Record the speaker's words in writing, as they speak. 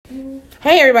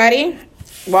Hey everybody,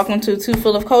 welcome to Too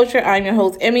Full of Culture. I'm your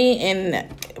host Emmy,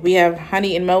 and we have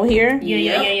Honey and Mo here.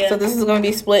 Yeah. So this is going to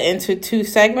be split into two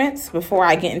segments. Before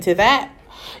I get into that,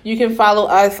 you can follow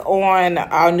us on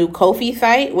our new Ko-fi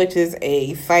site, which is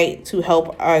a site to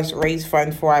help us raise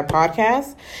funds for our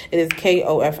podcast. It is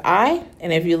Kofi,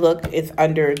 and if you look, it's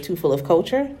under Too Full of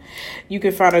Culture. You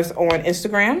can find us on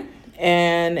Instagram,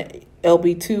 and it'll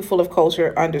be Too Full of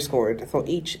Culture _. So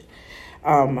each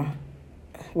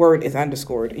word is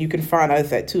underscored. You can find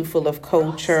us at Too Full of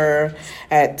Culture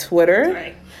at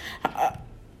Twitter.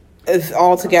 It's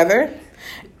all together.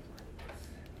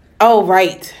 Oh,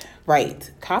 right.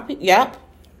 Copy. Yep.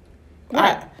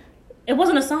 It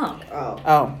wasn't a song.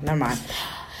 Oh, never mind.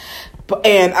 But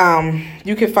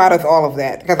you can find us all of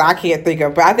that because I can't think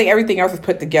of. But I think everything else is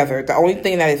put together. The only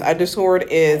thing that is underscored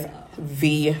is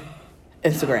the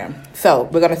Instagram. So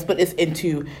we're gonna split this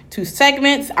into two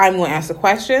segments. I'm gonna answer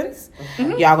questions.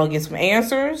 Mm-hmm. Y'all gonna get some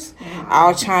answers. Mm-hmm.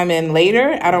 I'll chime in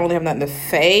later. I don't really have nothing to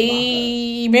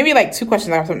say. Maybe like two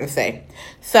questions I have something to say.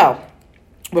 So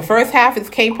the first half is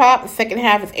K-pop. The second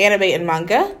half is anime and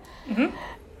manga. Mm-hmm.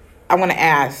 I'm gonna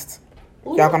ask.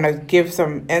 Ooh. Y'all gonna give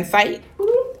some insight.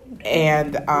 Ooh.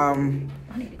 And I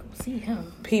need to go see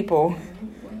him. People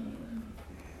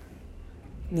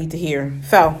need to hear.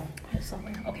 So.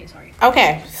 Okay, sorry.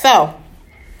 Okay, so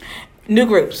new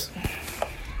groups.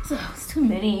 It's too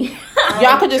many.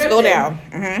 Y'all could just go down.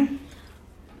 Mm-hmm.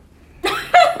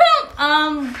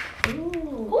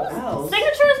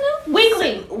 Signatures new?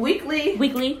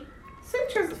 Weekly.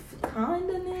 Signatures kind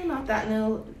of new, not that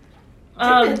new.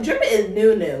 Drippin' is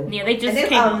new. Yeah, they just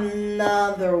came.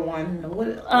 Another one. What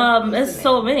it's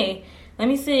so many. Let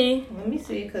me see,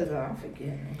 because I'm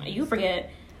forgetting. You forget.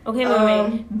 Okay,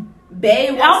 wait.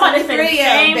 Bay 173.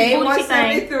 Yeah, Bay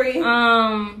 173.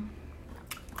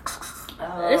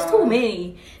 It's too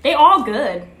many. They all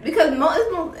good. Because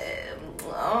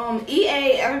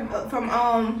EA from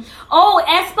Aespa,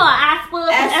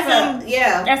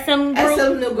 yeah, SM group.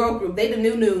 SM new girl group. They the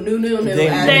new.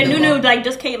 They new like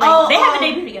just came like they haven't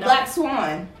debuted yet. Black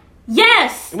Swan.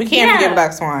 Yes, we can't forget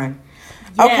Black Swan.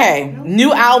 Yeah. Okay,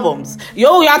 new albums.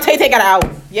 Yo, y'all Tay got an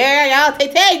album. Yeah, y'all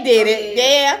Tay did it.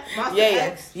 Yeah.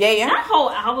 That whole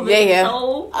album is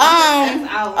so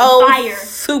fire.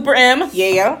 Super M.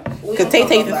 Yeah, because Tay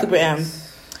is Super M.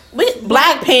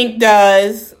 Blackpink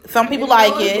does. Some people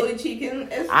like it.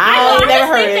 I never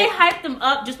heard it. They hyped them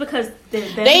up just because they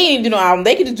didn't do no album.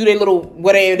 They could just do their little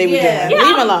whatever they were doing. Yeah,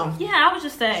 leave them alone. Yeah, I was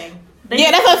just saying.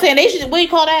 That's what I'm saying. They should. What do you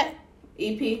call that?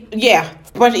 EP. Yeah,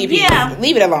 a bunch of EPs. Yeah.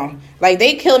 Leave it alone. Like,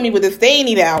 they killing me with this. They ain't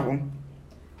need an album.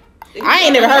 I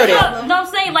ain't never heard it. No, I'm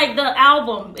saying, like, the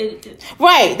album.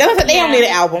 Right. That's what they don't need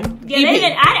an album. Yeah, they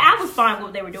didn't. I was fine with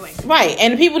what they were doing. Right.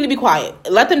 And people need to be quiet.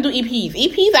 Let them do EPs.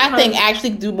 EPs, I think,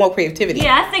 actually do more creativity.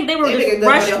 Yeah, I think they were just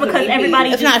rushed because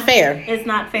everybody... It's not fair. It's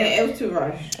not fair. Yeah, it was too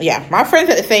rushed. Yeah. My friends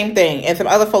said the same thing. And some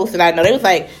other folks that I know, they was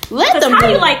like, let them do how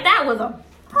you like that was a...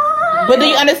 But do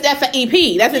you understand that's an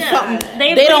EP? That's just something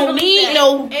they don't need.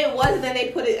 No, it wasn't. Then they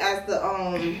put it as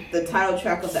the title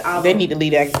track of the album. They need to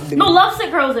leave that. No, Love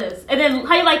Sick Roses, and then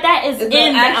How You Like That is in the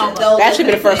album. That should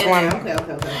be the first one. Okay.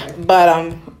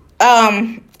 But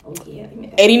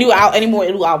any more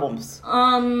new albums?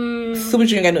 Super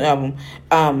Junior got a new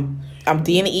album.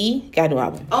 D&E got a new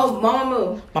album. Oh,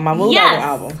 Mamamoo got a new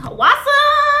album. What's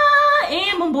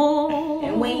and Mumble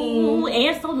and Wayne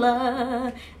and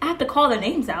Sola. I have to call their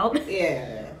names out.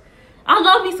 Yeah, I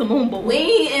love me some Mumble.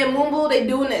 Wayne and Mumble, they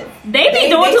doing it. They doing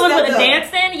to us with the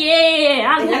dancing.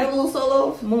 Yeah, they had a little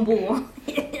solos. Mumble.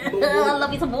 I love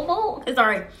me some Mumble.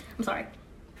 Sorry, I'm sorry.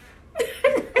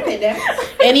 Okay,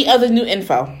 any other new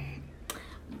info?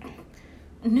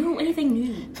 Anything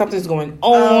new? Something's going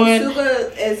on.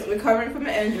 Suga is recovering from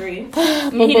an injury.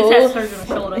 He just had surgery on the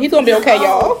shoulder. He's gonna be okay,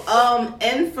 y'all.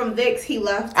 And from VIX, he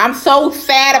left. I'm so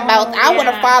sad about. I want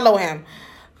to follow him.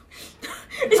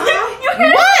 What? See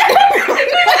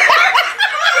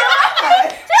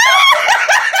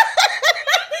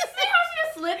how she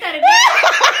just slipped that again?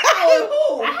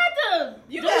 Who? I had to.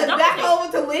 You got back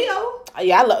over to Leo.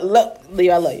 Yeah, I love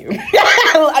Leo. I love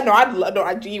you.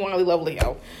 I genuinely love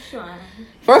Leo. Sure.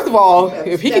 First of all,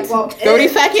 if he gets 30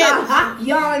 seconds,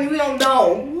 y'all, we don't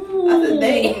know. That's a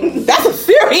name. That's a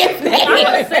serious name.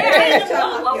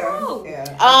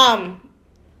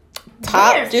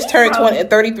 Top just turned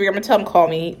 33. I'm gonna tell him call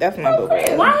me. That's my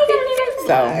birthday. Why are you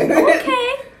gonna do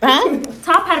that? Okay.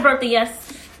 Top had a birthday. Yes,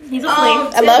 he's a flame.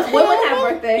 I love him. Winwood had a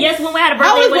birthday. Yes, Winwood had a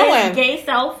birthday with his gay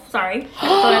self. Sorry, throw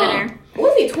that in there.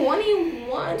 Was he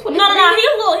 21? 23? No.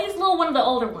 He's a little one of the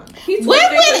older ones.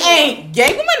 Women ain't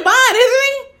gay. Women bond, isn't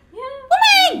he? Yeah. Women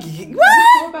ain't gay.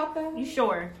 What? about that? You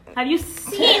sure? Have you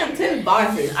seen? 10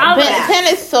 bars.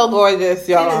 10 is so gorgeous,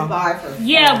 10 y'all. is bars.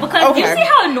 Yeah, because you see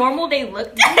how normal they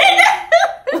look.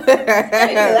 Oh,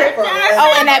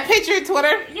 and that picture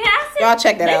Twitter. Yeah, I said, y'all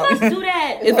check that they out. must do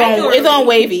that. It's on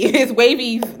Wavy. It's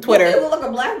Wavy's Twitter. He look like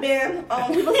a black man.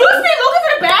 You see Lucas in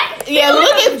the back? Yeah,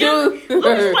 Lucas do.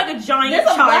 Lucas is like a giant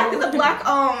child. There's a black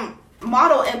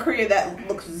model in Korea that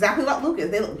looks exactly like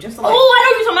Lucas. They look just alike. Oh, I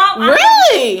know what you're talking about.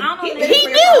 Really? I don't know. He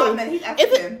do. He's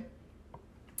African.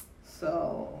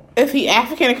 So. Is he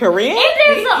African and Korean? And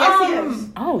there's Yes.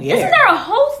 Oh yeah. Isn't there a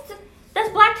host that's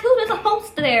black too? There's a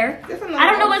host there. I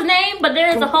don't know his name, but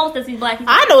there is a host that's black.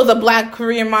 I know it's a black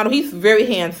Korean model. He's very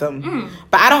handsome.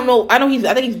 But I don't know. I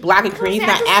think he's black and Korean. He's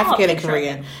not African and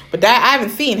Korean. But that I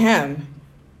haven't seen him.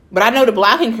 But I know the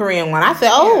black and Korean one. I said,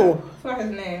 oh, what's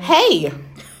his name? Hey.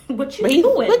 What you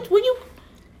doing? What you?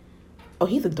 Oh,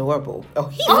 he's adorable. Oh,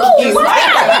 he's cute.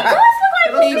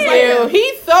 Wow.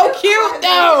 He's so cute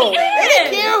though. He's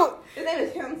cute. His name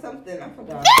is Hyun something. I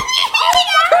forgot.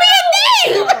 Korean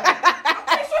name. I'm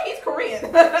pretty sure he's Korean. I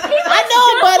know,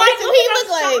 but he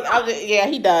looks like. Yeah,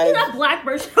 he does. He's a black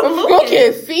version of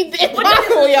Lucas. See, it's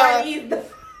possible, y'all.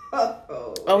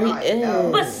 Oh, he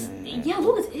is. But yeah,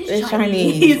 Lucas is it's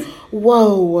Chinese.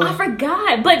 Whoa. I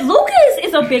forgot. But Lucas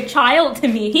is a big child to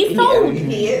me. He's so...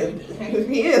 He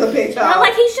is a big child.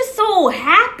 Like, he's just so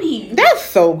happy. That's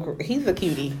so... He's a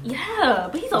cutie. Yeah,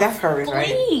 but he's a That's hers,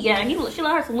 right? Yeah, she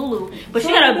let her some Lulu. But she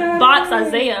got to box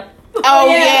Isaiah. Oh,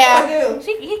 yeah.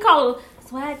 He called her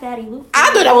Swag Daddy Lucas.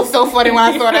 I thought that was so funny when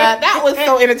I saw that. That was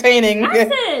so entertaining. I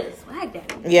said Swag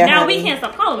Daddy. Yeah. Now we can't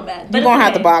stop calling him that. You're going to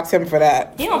have to box him for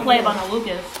that. He don't play about no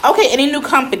Lucas. Okay, any new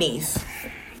companies?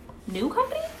 New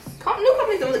companies? New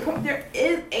companies don't come. There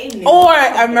is a new or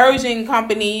company. Emerging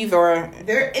companies, or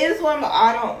there is one, but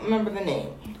I don't remember the name.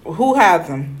 Who has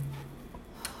them?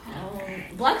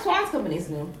 Black Swan's company's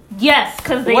new. Yes,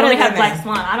 because they only have Black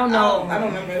Swan. I don't know. I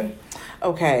don't remember.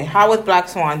 Okay, how is Black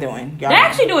Swan doing? They're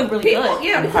actually doing really good.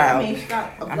 Yeah, because she's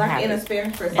got a black and a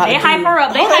Spanish person. They hype her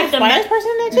up. They hype the Spanish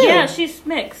person in there too. Yeah, she's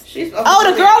mixed. She's the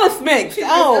girl is mixed. She's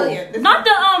Brazilian. Not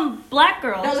the black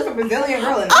girl. No, there's a Brazilian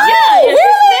girl in there. Oh, yeah, really?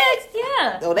 she's mixed.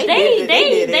 Yeah. Oh, they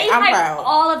did it. I'm hype proud.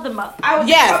 all of them up.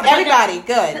 Yes, everybody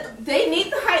good. They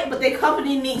need the hype, but their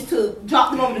company needs to drop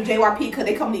them over to JYP because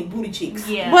their company booty cheeks.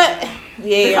 Yeah. But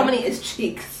yeah, the company is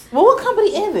cheeks. Well, what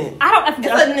company is it?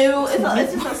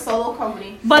 It's just a solo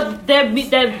company. But the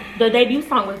debut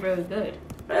song was really good.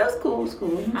 But it was cool. It was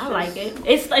cool. I like it.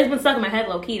 It's been stuck in my head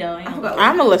low key though. I'm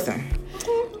gonna listen.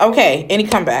 Okay, any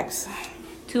comebacks?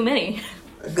 Too many.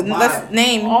 Let's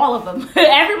name all of them.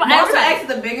 Everybody. X is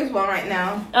the biggest one right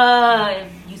now.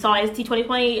 You saw NCT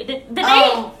 2020. The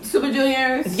name? Super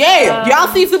Juniors. Yeah, y'all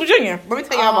see Super Junior. Let me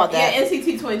tell y'all about that. Yeah,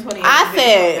 NCT 2020. I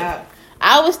said.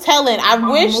 I wish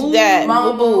that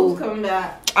Mama Boo's coming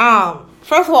back.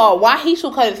 First of all, why he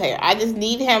should cut his hair? I just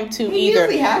need him to either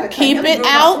keep it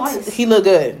out. He look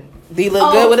good. He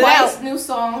look good with it out. New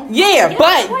song. Yeah,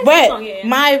 but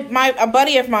my a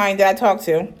buddy of mine that I talked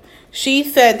to, she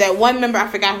said that one member, I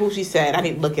forgot who she said. I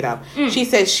need to look it up. She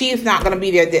said she's not gonna be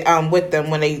there with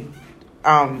them when they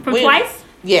from Twice.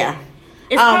 Yeah,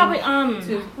 it's probably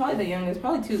probably the youngest,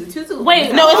 probably Tusu.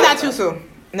 Wait, no, it's not Tusu.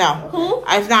 No. Who?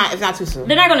 It's not too soon.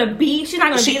 They're not gonna be. She's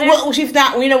not gonna be there. Well, she's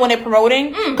not. You know when they're promoting,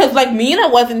 because like Mina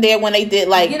wasn't there when they did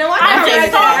like. You know what? I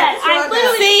saw that. I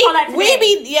literally saw that today. We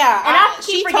be yeah. And I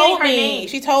keep forgetting her name.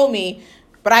 She told me,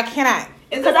 but I cannot.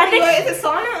 Is it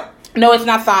Sana? No, it's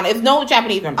not Sana. It's no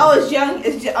Japanese member. Oh, it's young.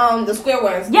 It's the square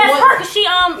ones. Yes, her. She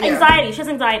anxiety. She has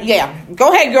anxiety. Yeah,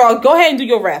 go ahead, girl. Go ahead and do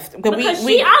your rest. Because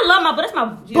I love my, but it's my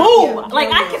boo. Yeah.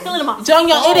 Like I can feel it in my.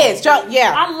 Jungyoung, it is.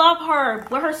 Yeah. I love her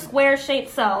with her square shaped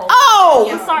self. Oh,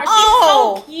 I'm sorry. She's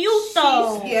so cute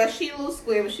though. She's a little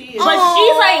square, but she is. But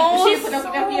she's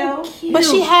cute. But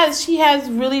she has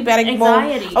really bad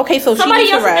anxiety. Okay, so somebody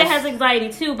she needs else to rest. that has anxiety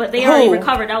too, but they already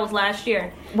recovered. That was last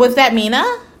year. Was that Mina?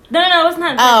 No, it's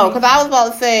not. Oh, because I was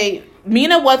about to say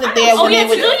Mina wasn't there. Oh yeah,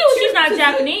 she's not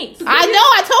Japanese. I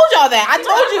know. I told y'all that. I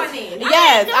told you.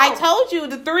 Yes, I told you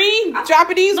the 3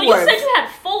 Japanese ones. No, you said you had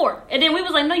 4, and then we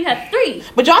was like, no, you had 3.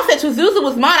 But y'all said Tuzuzu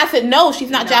was mine. I said no, she's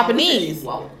not Japanese.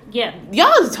 Yeah,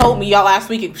 y'all told me last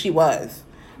week if she was.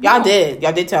 Y'all did.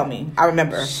 Y'all did tell me. I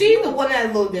remember. She's the one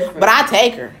that's a little different. But I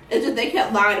take her. It's just they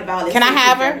kept lying about it. Can I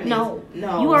have her? No.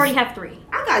 You already have 3.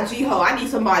 I got Jiho. I need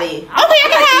somebody. Okay, I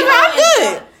can have her. I'm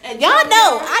good. Y'all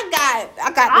know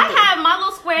I have my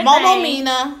little square Momo, thing.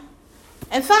 Mina,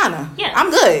 and Sana. Yeah, I'm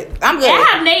good. Yeah, I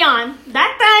have Neon.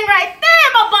 That thing right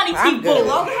there, my bunny teeth. The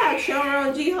longer have Shara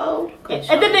and Jiho.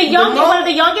 And then the youngest, one of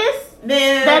the youngest.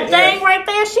 That thing right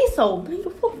there, she's so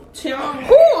beautiful.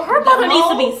 Her mother needs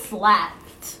to be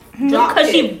slapped. Because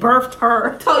she birthed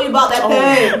her. Tell you about that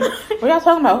thing. What y'all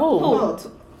talking about?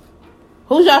 Who?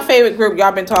 Who's your favorite group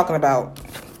y'all been talking about?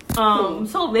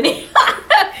 So many.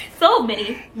 So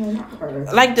many.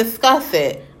 Like, discuss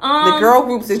it. The girl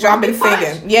groups that y'all been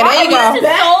singing. Yeah, there you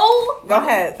go. Go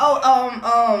ahead.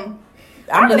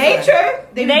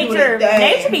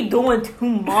 Nature be doing too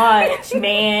much,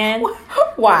 man.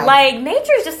 Why? Like,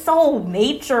 Nature is just so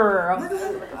nature.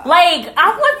 Like,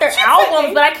 I want their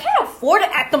albums, but I can't afford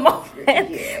it at the moment.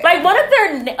 Yeah. Like, one of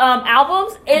their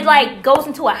albums, it like goes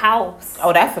into a house.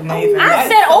 Oh, that's amazing. I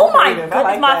said, "Oh my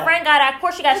goodness!" My friend got it. Of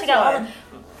course, she got.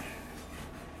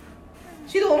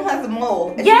 She the one who has the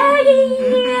mole.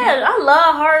 Yeah. I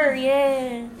love her.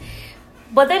 Yeah.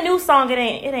 But that new song, it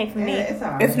ain't for me.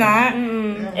 It's not.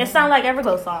 It sounds like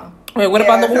Everglow song. Wait, what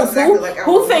about the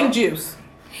who sang Juice?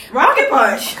 Rocket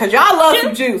Punch. Cause y'all love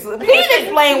some Juice. Please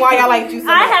explain why y'all like Juice.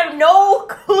 I have no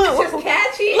clue. It's just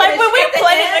catchy. Like when we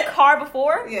played it in the car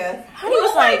before. Yeah. Honey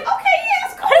was like, okay,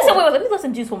 yes. Honey said, wait, let me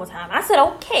listen to Juice one more time. I said,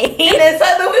 okay. And then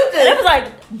suddenly it was like,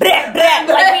 bleh, bleh.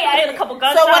 Like we added a couple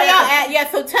gunshots. So what y'all at? Yeah.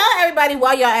 So tell everybody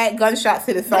why y'all add gunshots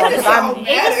to the song. It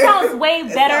just sounds way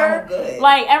better.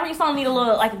 Like every song need a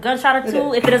little like a gunshot or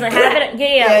two. If it doesn't have it,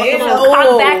 like a little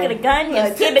cock back of the gun.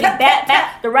 You skip it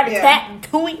back, the right attack, and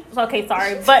tooey. It's okay,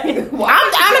 sorry, but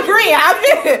I'm agreeing.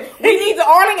 We need the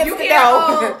ornaments to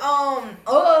go.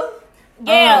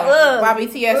 By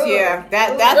BTS, yeah.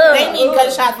 That they need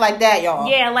gunshots like that, y'all.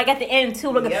 Yeah, like at the end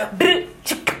too. Look like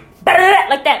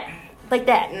that. Like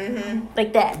that. Mm-hmm.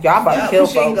 Like that. Y'all about to kill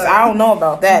folks. I don't know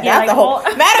about that. Yeah, That's a whole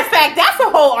matter of fact, that's a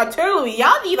whole artillery.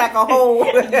 Y'all need like a whole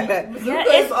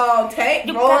it's tank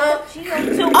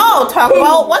rolling. Talk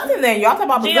about what's in there? Y'all talk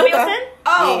about Bazooka.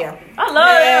 Yeah. I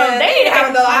love them. They need to have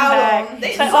another album.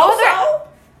 They all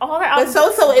their albums.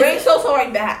 But So bring So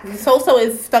right back. So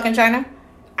is stuck in China?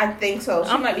 I think so.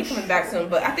 She might be coming back soon,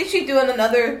 but I think she's doing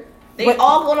another.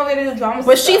 All going over to do drama.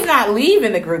 But she's not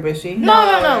leaving the group, is she? No.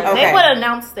 Okay. They would have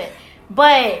announced it.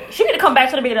 But she need to come back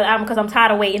to the beginning of the album because I'm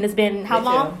tired of waiting. It's been how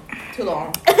long? Too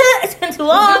long. It's been too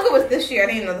long. Bazooka was this year. I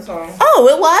didn't know the song. Oh,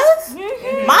 it was?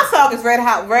 Mm-hmm. My song is Red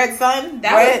Sun.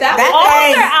 That was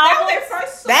their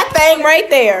first song. That thing right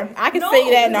there. I can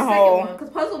see that in the whole. Because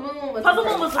Puzzle Moon was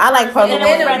I like Puzzle Moon.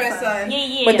 Red Sun.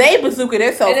 Yeah. But they Bazooka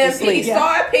themselves to sleep.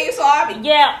 Pink Star.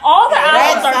 Yeah, all the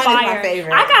albums are fire. Is my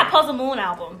favorite. I got Puzzle Moon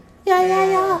album. Yeah.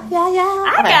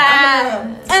 I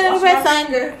got. And Red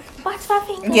Sun. Watch my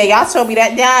finger. Yeah, y'all showed me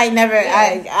that. Yeah, I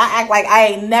act like I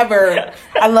ain't never.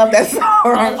 I love that song.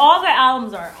 All their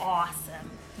albums are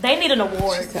awesome. They need an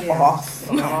award.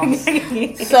 Awesome.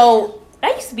 So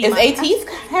that used to be. Is AT's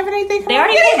having anything? They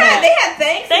already they had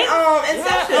thanks and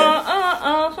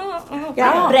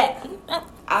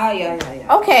Yeah.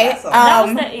 Okay. That's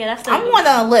the. I'm one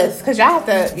on the list because y'all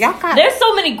got. There's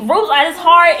so many groups. It's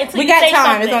hard until we got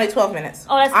time. It's only 12 minutes.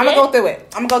 Oh, that's I'm gonna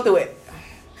go through it.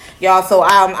 Y'all, so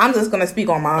I'm just gonna speak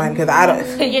on mine because I don't.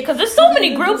 Yeah, because there's so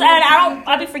many groups and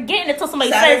I'll be forgetting until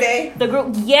somebody says the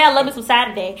group. Yeah, love me some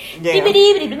Saturday. Yeah.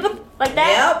 Like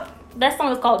that. Yep. That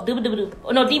song is called Dooba Dooba Doo.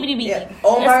 Oh no, DBDB. Yeah.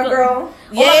 Oh my girl.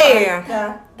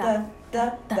 Yeah. That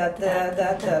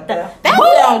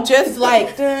sound just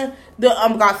like the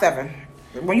GOT7.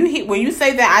 When you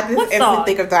say that, I just instantly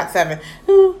think of GOT7.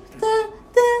 Oh,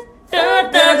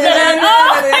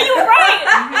 you're right.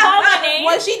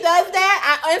 When she does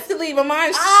that, I instantly my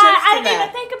mind shifts I didn't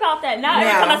even think about that. Now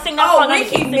every time I sing that song,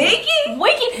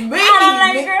 Wiki.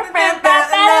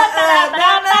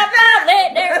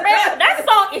 That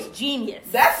song is genius.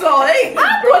 That's all. I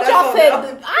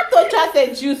thought y'all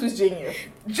said Juice was genius.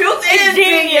 Juice is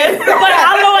genius. But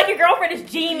I don't like your girlfriend is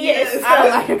genius. Yes, I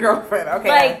don't like your girlfriend. Okay.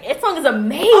 Like, this song is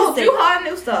amazing. Oh, Juhan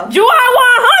new stuff. Juhan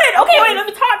 100. Okay, wait, let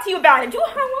me talk to you about it. Juhan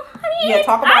 100. Yeah,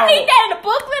 talk about I need that in the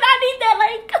booklet. I need that,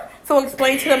 like. So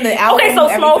explain to them the album. Okay, so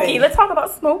Smokey. Let's talk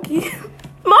about Smokey.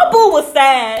 My boo was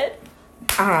sad.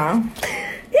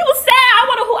 He was sad.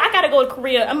 I gotta go to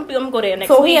Korea. I'm gonna go there next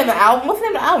week. So he has an album. What's the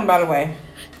name of the album, by the way?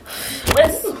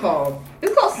 What's it called?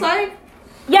 It's called Psych.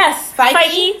 Yes,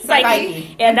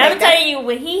 Psyche. And I'm telling you,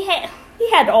 when he had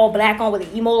the all black on with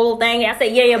the emo little thing. I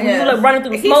said, yeah, when you like running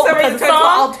through the smoke because of the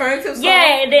song. Alternative song.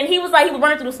 Yeah, and then he was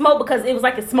running through the smoke because it was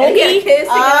like a smoky.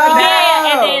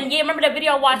 And then remember that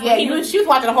video I watched? Yeah, she was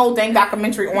watching the whole dang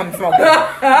documentary on the smoke.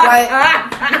 I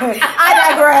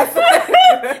digress.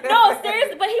 No,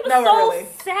 seriously, but he was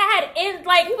sad and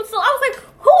he was I was like,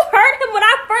 who heard him when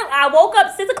I woke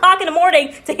up 6 o'clock in the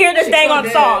morning to hear this dang on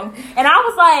song, and I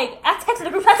was like, I texted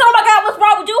the group. I said, oh my god, what's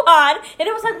wrong with Juhan? And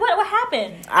it was like, what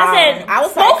happened? I said, I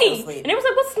was Smokey, and it was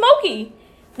like, what's Smokey?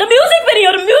 The music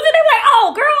video, they were like,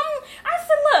 oh girl. I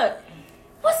said, look,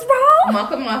 What's wrong?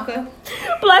 Maka.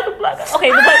 Black. Okay,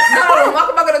 but no,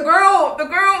 Maka. The girl.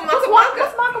 Maka.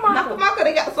 What's Maka? Maka.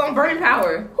 They got some burning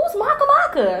power. Who's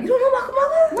Maka? You don't know Maka?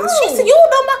 No. You don't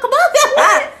know Maka.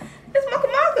 It's Maka.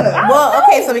 Well,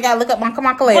 okay, so we gotta look up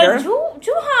Maka later. But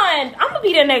Juhan, I'm gonna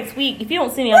be there next week. If you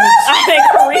don't see me, I'm in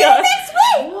Korea next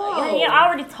week. Yeah, I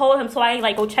already told him, so I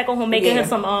like go check on him, making him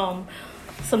some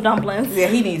dumplings. Yeah,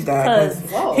 he needs that.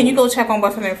 Can you go check on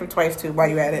what's her name from Twice too while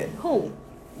you at it? Who?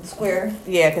 Square.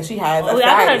 Yeah, because she has.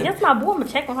 That's my boy. I'm gonna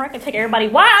check on her. I can check everybody.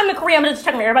 While I'm in Korea, I'm just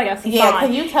checking everybody. I see. Yeah,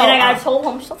 can you tell? And I got told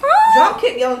him. Don't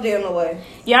kick Young Jay on the way.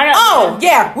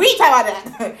 Yeah, we talk about that.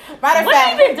 Matter of fact, what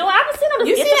have you been doing? I haven't seen on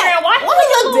this Instagram. Why he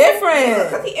look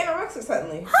different? Because he anorexic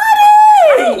suddenly. I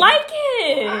don't like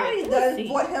it. I done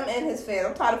bought him and his fans.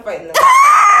 I'm tired of fighting them.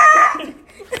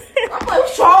 I'm like,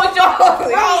 what's wrong with y'all?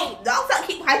 Y'all stop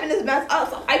keep hyping this mess up.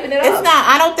 Stop hyping it up. It's not.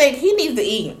 I don't think he needs to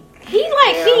eat. He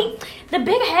the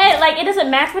big head, like it doesn't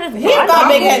match with his body. He ain't got a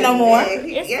big head no more.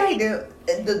 He do.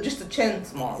 Just the chin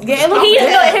small. Yeah, it looks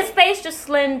his face just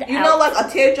slimmed out. You know, like a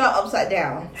teardrop upside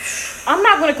down. I'm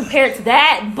not going to compare it to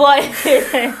that, but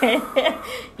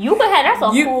you could have. That's a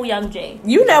whole Young Jay.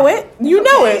 You know it. You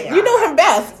know it. You know him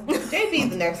best.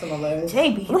 JB's the next on the list.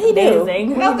 JB, what he do?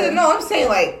 No, I'm saying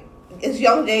like it's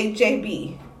Young Jay,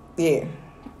 JB. Yeah,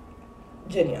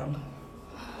 Jin Young.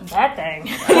 That thing.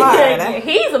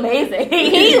 He's amazing.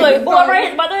 He like whoever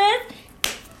his mother is.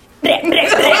 Like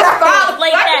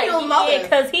that. Yeah,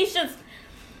 because he's just.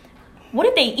 What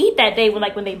did they eat that day when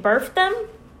they birthed them?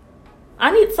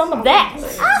 I need some of that.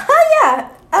 Yeah.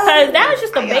 Because that was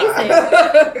just amazing.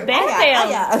 Bam Bam.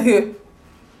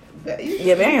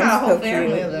 Yeah, Bam's so cute.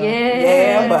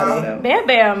 Yeah, buddy. Bam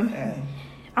Bam.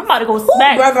 I'm about to go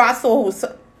smack. Brother, I saw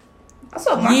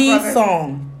Yi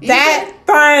Song. That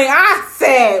thing, I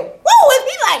said, whoa, is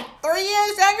he like 3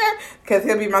 years younger? Because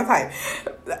he'll be my type.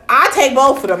 I take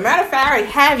both of them. Matter of fact, I already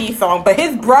have Yi Song, but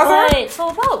his brother. So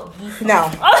about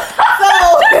no. So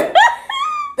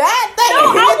that thing.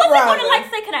 No, I wasn't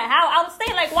gonna say how I was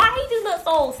saying why he just look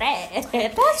so sad.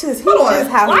 That's just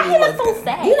how why he look so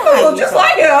sad. You look just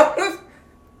like him.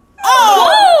 Oh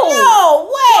no!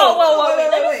 Wait.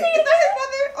 Let me see. Is that his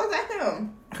brother or is that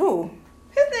him? Who?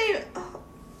 His name.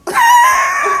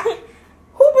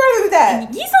 Who brother is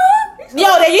that? Yisung? Yo,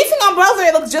 that Yisung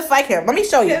brother looks just like him. Let me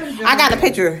show you. I got a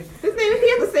picture. His name. He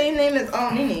has the same name as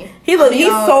Nene. He's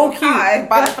so cute.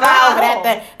 By the fly over that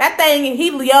thing. That thing. He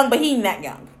young, but he not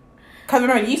young. Cause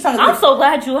remember, Yisung. I'm so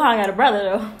glad you got a brother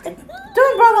though.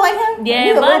 Doing brother like him? Yeah,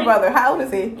 he's a little brother. How old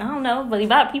is he? I don't know, but he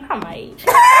probably my age.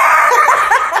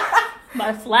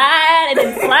 But slide and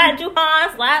then slide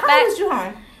Juhan, slide back. How old is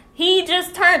Juhan? He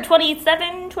just turned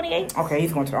 27, 28. Okay,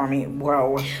 he's going to the army.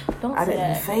 Whoa. I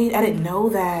didn't know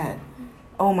that.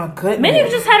 Oh my goodness. Minya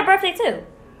just had a birthday too.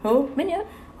 Who? Minya.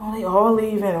 Oh, they all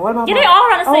leaving. What about they all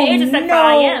around the same age except for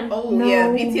IM. Yeah,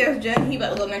 BTS Jen, he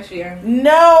about to go next year.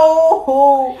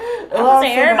 No. I was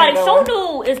saying everybody.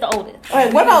 Showdu is the oldest.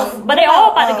 Wait, what else? But they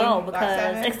all about to go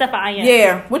because except for IM.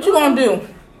 Yeah. What you gonna do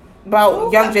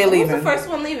about Young Jay leaving? Who's the first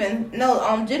one leaving?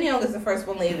 No, Jin Young is the first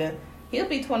one leaving. He'll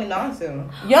be 29 soon.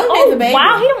 Young Jay's a baby.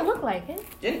 Wow, he don't look like it.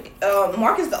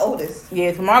 Mark is the oldest.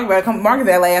 Yeah, so Mark is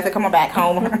that last to come back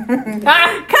home. Come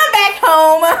back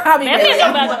home. I'll be back. They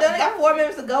got 4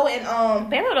 minutes to go,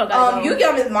 and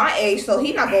Yu-Young is my age, so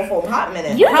he's not going for a hot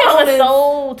minute. Yu-Young is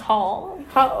so tall.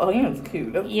 Yu-Young's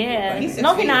cute. Yeah. He's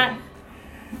not.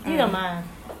 You don't mind.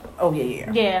 Oh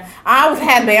yeah. Yeah. I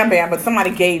had Bam Bam, but somebody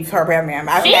gave her Bam Bam.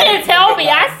 She didn't tell me.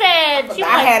 I said she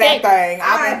was I had that thing.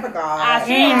 I forgot.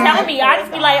 She didn't tell me. I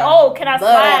just be like, oh, can I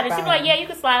slide? And she be like, yeah, you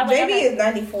can slide. JB is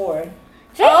 94.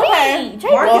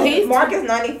 JB. Mark is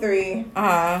 93.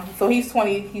 So he's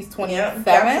 20. He's 27.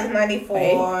 Jackson is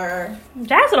 94.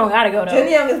 Jackson don't gotta go though. Jin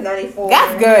Young is 94.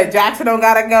 That's good. Jackson don't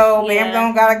gotta go. Bam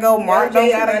don't gotta go. Mark don't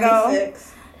gotta go.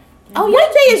 Oh,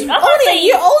 Young Jay is only a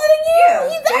year older than you.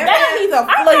 Yeah. He's a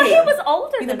I thought he was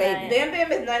older than that. Bam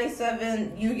Bam is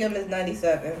 97. Yu-Young is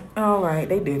 97. All right,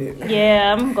 they did it.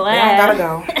 Yeah, I'm glad. They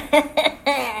don't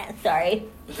gotta go. Sorry.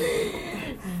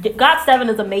 GOT7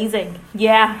 is amazing.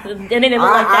 Yeah, and then it look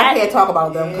like that. I can't talk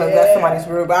about them because that's somebody's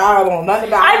group. I don't know nothing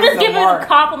about. I'm just giving them a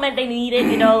compliment they needed.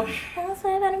 You know. Well,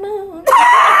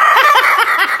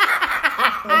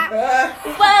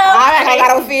 I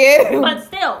got offended. But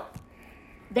still.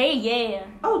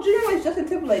 Oh, Jin Young likes Justin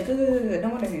Timberlake. Good. No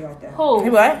wonder he like that. Who? He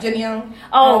what? Jin Young.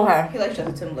 Oh, okay. He likes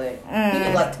Justin Timberlake. He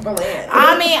didn't like Timberlake.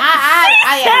 I mean,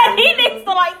 I he needs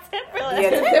to like Timberlake. Yeah,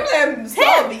 Timberlake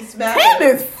song be smashing. Tim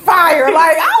is fire.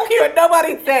 Like I don't care what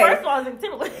nobody says. First of all,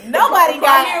 Timberlake. Nobody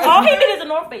got. All he did is a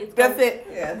North Face. That's it.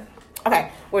 Yeah.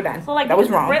 Okay, we're done. So like that was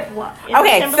wrong.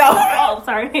 Okay, so oh,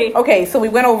 sorry. Okay, so we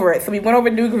went over it. So we went over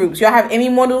new groups. Y'all have any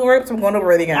more new groups? I'm going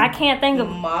over it again. I can't think of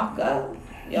Maka.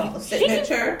 Y'all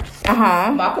signature.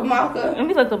 Maka. Let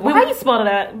me look up. How you spell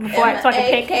that before so I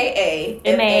can pick?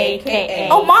 M-A-K-A.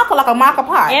 Oh, Maka, like a Maka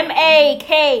pot.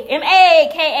 M-A-K-A.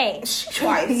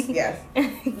 Twice, yes.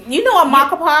 You know a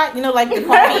Maka pot? You know, like the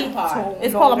coffee?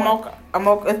 It's called a mocha.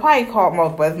 It's probably called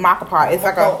mocha, but it's Maka pot. It's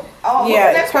like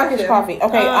Turkish coffee.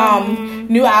 Okay,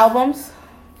 new albums.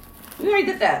 We already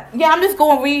did that. Yeah, I'm just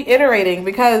going reiterating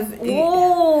because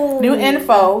new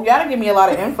info. Y'all didn't give me a lot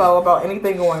of info about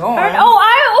anything going on.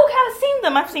 I've seen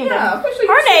them. I've seen them. Sure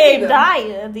her name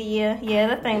Daya. Yeah,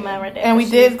 that thing man right there. And we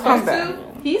did come back.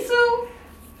 Hisu.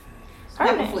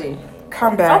 Her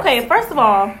come back. Okay, first of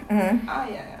all. Mm-hmm. Oh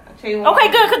yeah. Okay,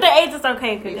 good. Because the ages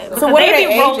okay. Good. So what are they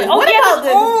ages? Oh what yeah,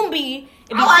 because Umbi.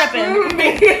 It be tripping.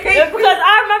 Because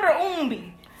I remember Umbi.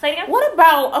 Say again? What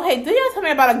about, do you guys tell me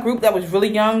about a group that was really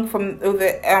young from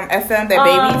the SM, they're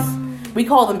babies? We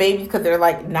call them babies because they're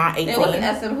like not 18. It wasn't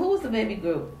SM. Who was the baby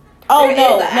group? Oh,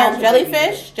 no,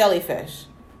 Jellyfish.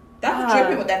 That was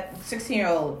Drippin' with that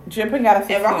 16-year-old. Drippin' got a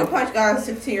 16-year-old. And Rocket Punch got a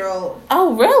 16-year-old.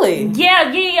 Oh, really? Yeah,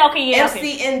 okay.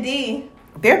 MCND.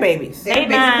 They're babies. They're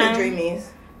basically dreamies.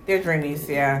 They're dreamies,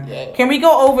 yeah. Can we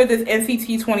go over this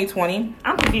NCT 2020?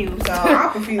 I'm confused. No,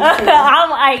 I'm confused too. I'm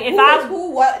like,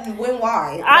 who, what, and when,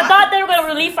 why? I thought they were gonna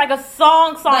release like a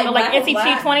song like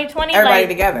NCT 2020, everybody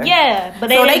together. Yeah, but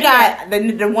they got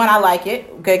the one I like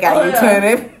it. They got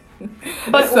U-Turn.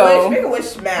 But so Make a Wish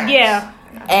smash. Yeah,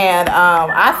 and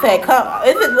I said,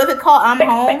 was it called I'm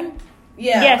Home?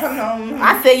 Yeah, yes. Come Home.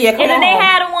 I said, yeah, come on. And then they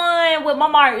had one with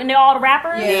Mark, and they're all the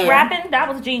rappers rapping. That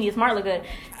was genius. Mark looked good.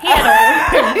 He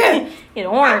had an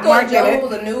orange. I thought Joe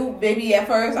was a new baby at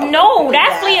first. No,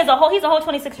 that flea is he's a whole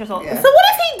 26 years old. Yeah. So what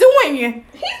is he doing?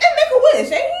 He's in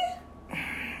Make-A-Wish, ain't he?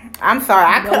 I'm sorry,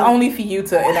 I could only see you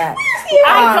to in that.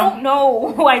 I don't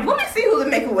know. Let me see who's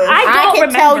in Make-A-Wish. I can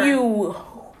tell you.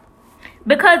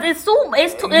 Because it's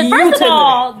first of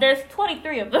all, there's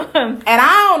 23 of them, and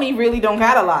I really don't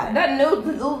got a lot. That new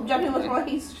Jumpy was like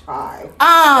he's shy.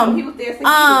 He was there, he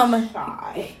was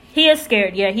shy. He is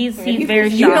scared. Yeah, he's very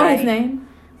shy. You know his name?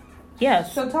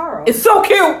 Yes, Shotaro. It's so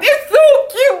cute. I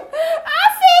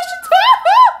said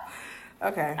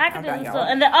Shotaro. Okay, I can do so.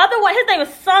 And the other one, his name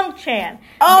is Sung Chan.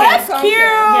 Oh, that's cute.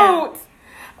 Yeah.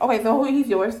 Okay, so he's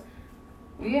yours?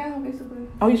 Yeah, basically.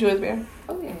 Oh, he's yours, Bear?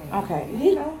 Oh, yeah. Okay.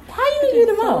 How you do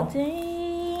the most?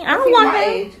 I don't want him.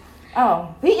 Age.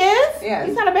 Oh, he is? Yeah.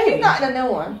 He's not a baby. He's not in the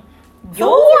new one.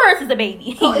 Yours is a baby.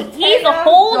 He's a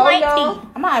whole 19.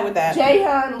 I'm alright with that.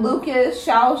 Jaehyun, Lucas,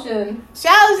 Shaojin.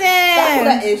 That's who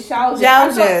that is.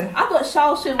 Shaojin. I thought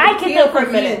Shaojin was here for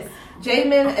a minute.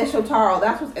 Jaemin and Shotaro.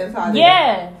 That's what's inside there.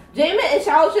 Yeah. Jaemin and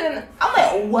Shaojin. I'm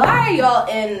like, why are y'all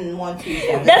in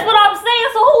 127? That's what I'm saying.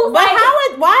 So who's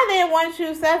why are they in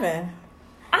 127?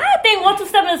 I think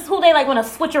 127 is who they like want to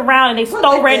switch around and they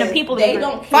throw random people. They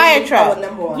don't Fire Truck.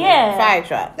 Yeah. Fire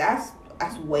Truck. That's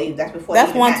way. That's before.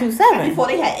 That's 127. Before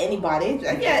they had anybody.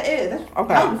 Yeah, it is. Okay.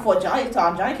 That was before Johnny's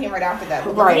time. Johnny came right after that.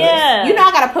 Right. Yeah. You know,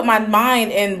 I gotta put my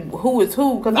mind in who is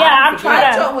who because I'm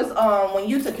trying to. Was when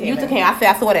Yuta came. Yuta came. I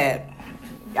saw that.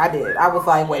 I did. I was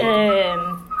like, wait.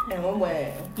 And one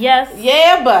way. Yes.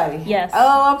 Yeah, buddy. Yes.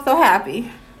 Oh, I'm so happy.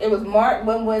 It was Mark,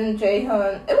 Win,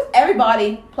 Jaehyun. It was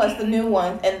everybody plus the new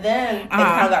ones, and then it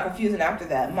kind of got confusing after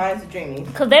that. Mine's the Dreamies.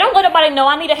 Because they don't let nobody know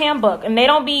I need a handbook, and they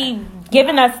don't be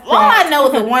giving us. All I know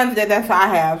is the ones that's I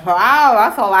have. So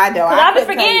that's all I know. Because I've been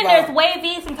forgetting there's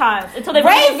Wavy sometimes until they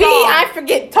release Wavy. I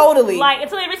forget totally. Like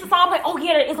until they release a song, I'm like, oh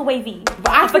yeah, it's a Wavy. But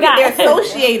I forgot they're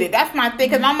associated. That's my thing.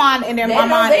 Because my mind and my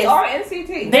mind they are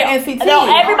NCT. They're NCT. No,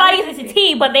 everybody's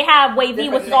NCT, but they have Wavy,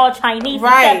 which is all Chinese,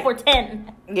 except for 10.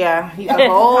 Yeah, he's a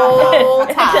whole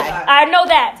tie. I know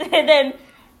that. And then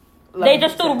they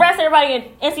just threw the rest of everybody in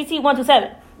NCT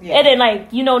 127. Yeah. And then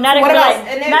now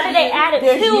that they added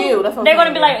 2, they're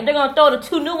gonna be like they're gonna throw the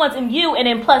 2 new ones in U and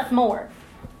then plus more.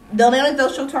 They'll only throw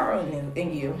Shotaro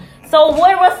in U. So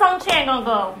where's Sung Chan gonna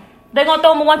go? They're gonna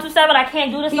throw him in 127. I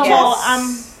can't do this no more.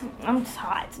 I'm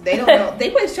hot. They don't know. They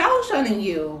put Shaoshun in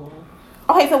U.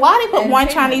 Okay, so why they put one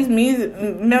Chinese music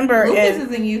member Lucas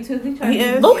is in you too.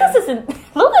 Lucas is just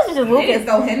Lucas. They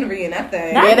throw Henry in that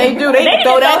thing. Yeah, they do. They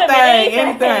throw that thing.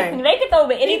 Anything. They can throw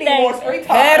him in anything. He need more screen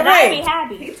time. I'd be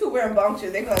happy. He's too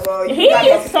rambunctious. They gonna go. He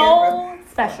is so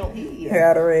special.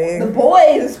 The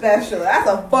boys is special. That's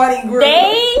a funny group.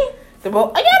 I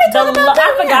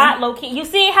forgot low key. You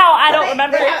see how I don't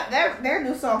remember their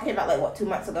new song came out 2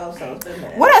 months ago. So it's been a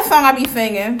minute. What that song I be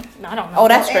singing? I don't know. Oh,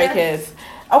 that's Stray Kids.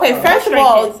 Okay, first of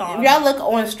all, if y'all look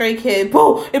on Stray Kids,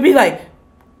 boo, it'd be like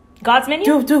God's Menu?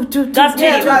 God's God's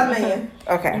Yeah, Menu. God's Menu.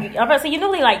 Okay. I'm about to say, you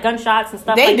know, like gunshots and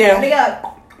stuff They like do.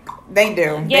 that. They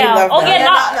do. Yeah. They love Oh, that. yeah, No.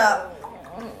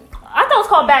 I thought it was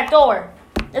called Backdoor.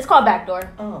 It's called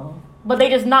Backdoor. Oh. But they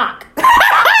just knock. No,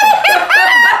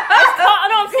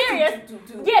 I'm serious.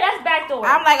 Yeah, that's Backdoor.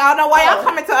 I'm like, I don't know why y'all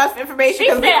coming to us for information She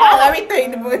because we said, call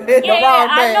everything the wrong thing.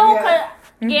 I know, Yeah.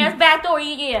 cause yeah, it's Backdoor.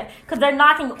 Yeah, because they're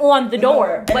knocking on the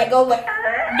door. And it goes like.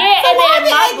 Yeah, So and why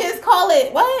then did they just call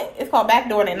it what? It's called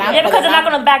backdoor and not. yeah, because they're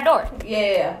knocking on the back door.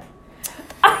 Yeah.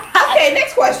 Okay,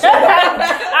 next question.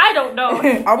 I don't know.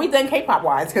 Are we done K-pop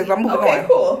wise? Because I'm moving Okay, on.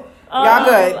 cool. Y'all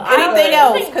good? Anything good.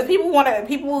 else? Because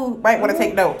people might want to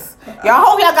take notes. Y'all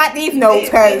hope y'all got these notes.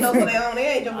 They Cause know they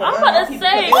ain't jumping I'm around. about to People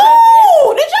say. put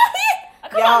oh, did y'all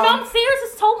hit? Come on, no, I'm serious.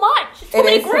 It's so much. It's too It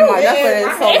many is too groups. much. That's what it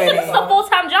is. So It's many. a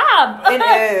full-time job. It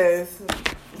is.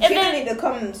 And Cheetah then need to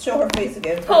come and show her face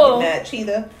again. Who? That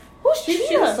Cheetah. who's She's a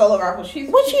Cheetah? solo rapper. She's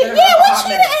What she's she? been Yeah, around what for a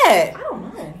she hot minute. at? I don't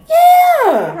know.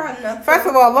 Yeah. Heard nothing. First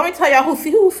of all, let me tell y'all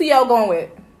who CL going with.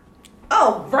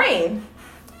 Oh, Rain.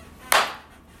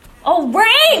 Oh,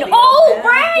 Rain! Bad Oh, boy.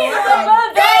 Rain! Bad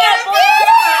Oh, bad boy.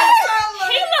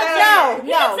 He looks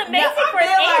No, amazing for his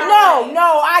age.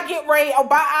 No, I get Ray. Oh,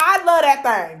 but I love that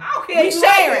thing. I don't care. We You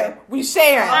like sharing. it. We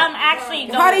sharing. Actually,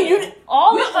 no. Honey, you-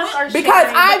 all of us are Because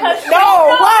sharing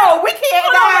whoa, we can't.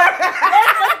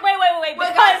 Let's wait.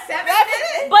 But Because got 7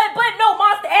 minutes? but no,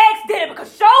 Monster X did it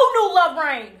because Show knew Love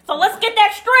Rain. So let's get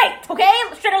that straight, okay?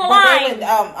 Straight on the line.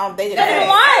 They did That's that. a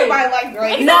lie. Everybody like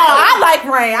Rain. No, I like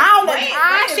Rain. I don't know.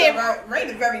 Rain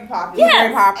is very popular.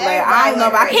 Yes. Very popular. I don't know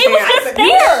if I can He was share. just That's a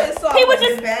there. good song. He was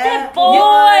just Bad that boy.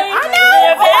 boy. I know.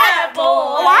 The bad boy.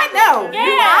 Oh, I know. Yeah.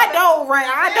 You know, I know, Rain.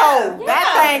 I know. Yeah. That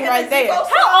thing And right the there. Zico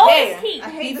How old Yeah. is he? I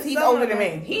hate He's the older song. than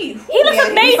me. He looks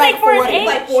amazing like for his 40. age. He's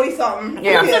like 40 something. He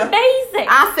looks amazing.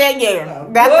 I said yeah.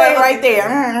 That thing right there.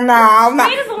 No, I'm not.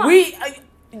 Straight as a line.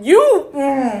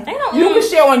 You can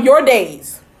share on your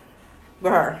days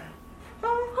with her.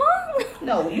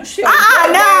 No, you should. No,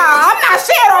 I'm not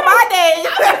sharing on my days.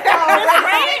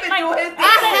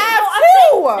 I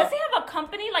have Does to. he have a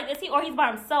company? Like, is he or he's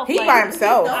by himself? He's like, by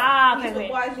himself. Ah, He's okay,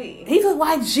 with YG. He's with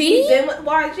He's YG? been with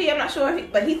YG. I'm not sure,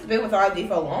 but he's been with YG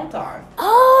for a long time.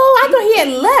 Oh, I thought he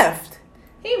had left.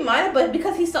 He might have, but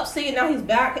because he stopped singing, now he's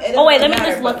back. It Oh, wait, doesn't let me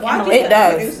matter, just look. but YG It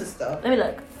does. produces stuff. Let me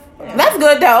look. That's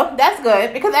good though. That's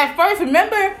good because at first,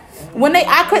 remember when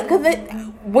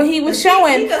when he was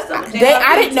showing, he does stuff with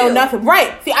I didn't know too. nothing.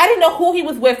 Right? See, I didn't know who he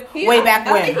was with way back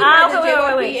I when. think It he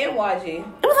met wait. JYP and YG.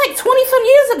 was like 20-some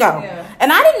years ago, Yeah.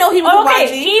 and I didn't know he was Oh, with okay,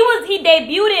 YG. he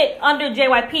debuted under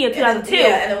JYP in 2002,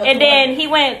 and then he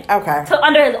went Okay. to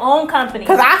under his own company.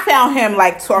 Because I found him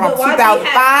like around But YG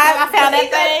 2005. I found he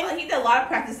that thing. He did a lot of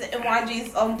practice in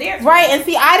YG's dance. Right, and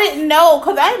see, I didn't know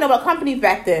because I didn't know about companies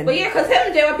back then. But yeah, because him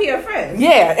and JYP are friends.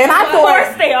 Yeah, and I Of course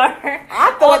thought they are.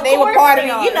 they were course part of they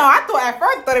it. are. You know, I thought at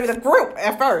first it was a group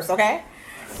at first. Okay.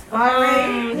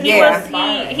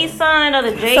 He signed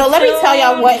under J. So let me tell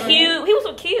y'all what Q. He was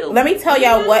with Q. Let me tell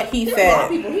y'all what he There's a lot of said.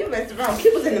 people he messed around. He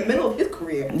was in the middle of his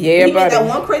career. Yeah, he buddy. did that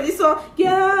one crazy song. Yeah.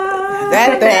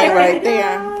 That thing right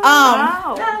there.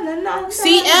 Wow.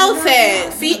 CL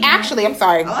said. See, actually, I'm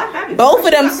sorry. Oh, I'm happy. Both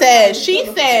of them said. She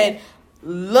said,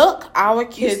 "Look, our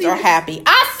kids are happy."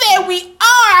 I said we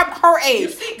are her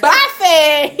age, but I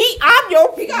said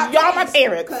y'all my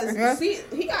parents. Because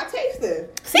he got tasted.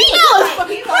 CL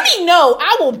is honey. No,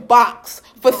 I will box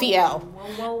for CL.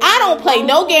 I don't play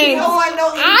no games.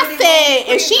 I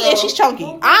said, and she's chunky.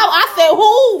 I said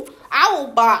who? I will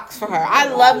box for her. I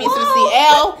love me some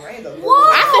CL.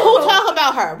 I said who talk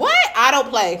about her? What? I don't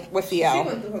play with CL.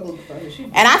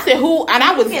 And I said who? And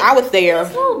I was there.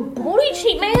 Little booty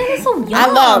cheek, man. He's so young. I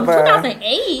love her.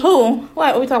 2008. Who?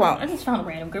 What are we talking I about? just found a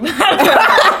random group.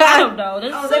 I don't know.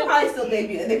 This Oh, is they so probably still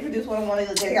debut. They produced one they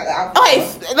got the album.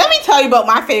 Okay, let me tell you about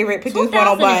my favorite Produce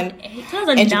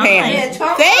 101 in Japan.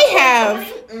 They have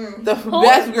the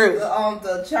best group.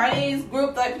 The Chinese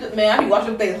group that man, I be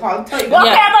watching things hard. Tell you. Well,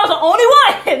 Yeah. okay, I was the only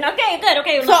one. Okay, good.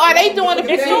 Okay. So are they doing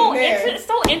the It's so, it's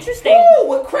so interesting. Ooh,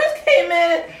 when Chris came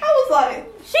in, I was like,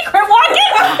 She quit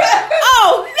walking.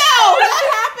 Oh no!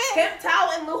 What happened? Kim Tao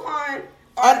and Luhan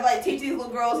are like teach these little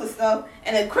girls and stuff,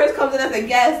 and then Chris comes in as a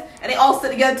guest, and they all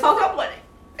sit together and talk. I'm like,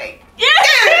 hey, Yeah.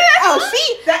 Oh,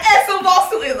 she. the SM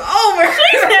lawsuit is over.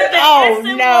 Oh,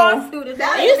 no.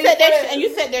 That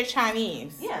You said they're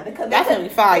Chinese. Yeah, because That's gonna be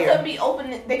fire. They couldn't be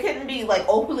open. They couldn't be like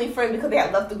openly friends because they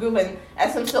had left the group, and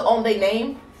SM still owned their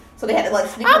name, so they had to like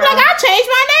sneak I'm around. like, I changed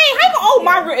my name. How come? Oh,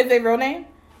 my is their real name?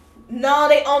 No,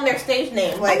 they own their stage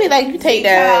name. I mean, like you take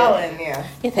that. Yeah.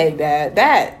 You take that.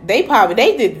 They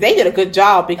did a good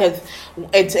job because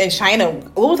it's in China.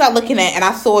 What was I looking at? And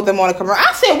I saw them on a commercial.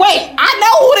 I said, "Wait, I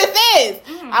know who this is."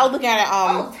 I was looking at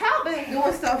Tal been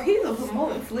doing stuff. He's a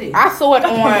promoting Flea. I saw it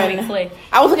on.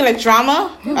 I was looking at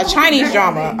drama, a Chinese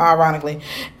drama, ironically,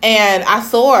 and I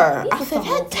saw her. I said,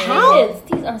 "That Tal."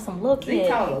 These are some little kids.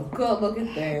 Tal is a good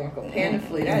looking thing, like a panda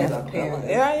Flea. That is a panda.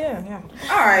 Yeah.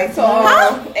 All right, so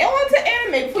they want to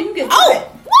anime before you get. What?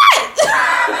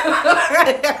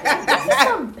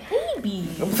 Some baby.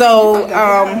 So we're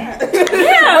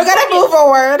gonna move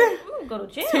forward Go to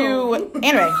jail. to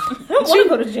anime. I want to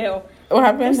go to jail. What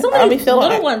happened? So many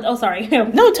little ones. Oh, sorry.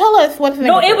 No, tell us what's the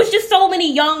name. No, it was just so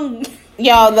many young.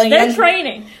 Y'all, they're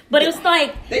training, but it was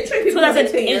like they train people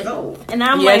 18 years old. And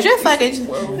I'm like, just like it's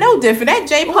no different. That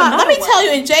J-pop. Let me tell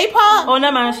you, in J-pop, oh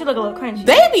never mind. She look a little cringy.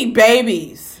 they be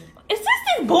babies. It's just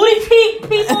these booty cheek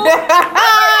people.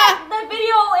 that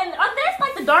video, and there's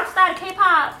like the dark side of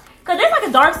K-pop. Cause there's like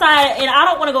a dark side, and I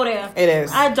don't want to go there. It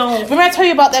is. I don't. Remember I told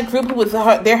you about that group who was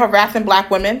they're harassing black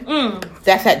women?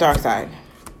 That's that dark side.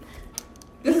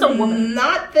 This is a woman.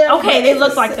 Not them. Okay, they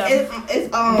look like them.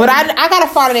 But I gotta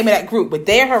follow the name of that group. But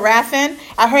they're harassing.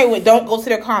 I heard don't go to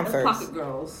their concerts. Pocket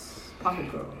girls. I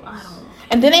don't know.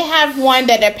 And then they have one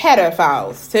that they're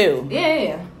pedophiles too.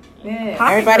 Yeah.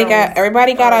 Everybody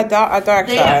got a dark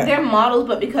side. They're models,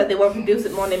 but because they weren't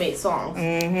producing more, they made songs.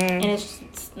 And it's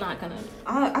not gonna.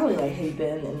 I really like Hey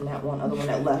Ben and that one other one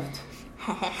that left.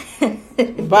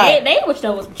 But they wish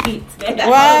that was cheats. That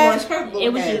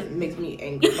it was just makes me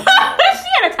angry. she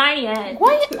had a tiny head.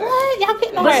 What? Y'all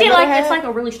getting But she it's like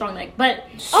a really strong neck. But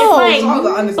it's like,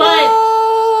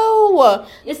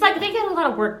 it's like they get a lot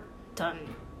of work done.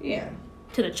 Yeah.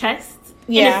 To the chest.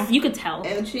 Yeah. You could tell.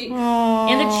 And the cheeks.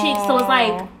 And the cheeks. So it's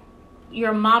like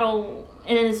you're a model,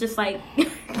 and then it's just like.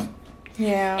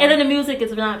 Yeah. And then the music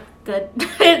is not good.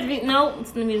 No,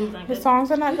 it's the music's not good. The songs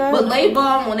are not good. But Lay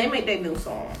Bomb, when they make their new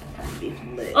song, it's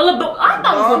lit. Oh, I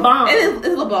thought it was La Bomb.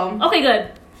 It's La Bomb. Okay,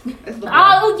 good. It's La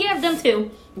Bomb. Oh, yeah, them too.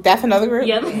 That's another group?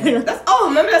 Yeah.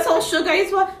 Remember that song Sugar? I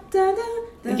used to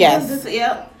Yes.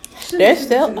 Yep. They're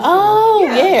still. Oh,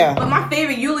 yeah. But my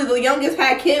favorite, Yuli, the youngest,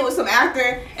 had a kid with some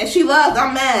actor, and she loves.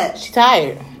 I'm mad. She's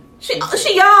tired. She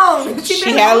young. She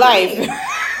had a life.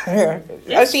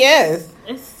 Oh, she is.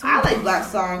 I like Black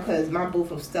Song because my boo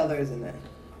from Stellar is in it.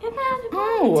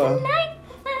 Oh.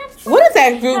 What is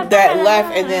that group that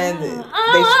left and then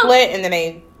they split and then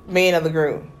they made another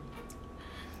group?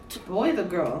 Boy or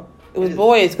girl? It was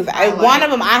boys because one of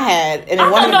them I had and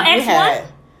then one of them you had.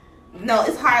 No,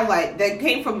 it's Highlight. They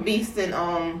came from Beast and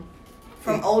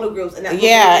from older groups and and he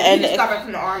just got back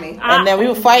from the army. And then we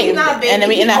were fighting and then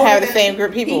we ended up having the same group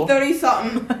of people. He's 30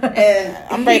 something and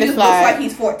I'm ready to slide. Looks like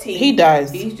he's 14. He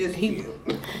does. He's just cute.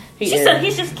 She said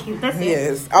he's just cute. That's it. He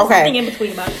is. There's okay. nothing in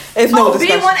between about it. It's no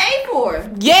discussion.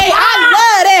 B1A4. Yeah, I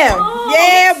love them.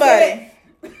 Yeah,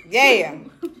 buddy. Yeah.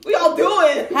 We all do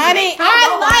it. Honey,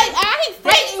 I ain't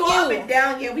fighting you. Up and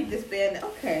down. Yeah, we disbanded.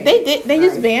 Okay. They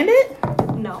disbanded?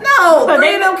 No,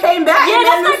 three of them came back. Yeah,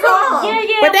 that's like song.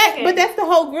 Yeah. But that's the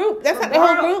whole group. That's not the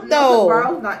whole group though.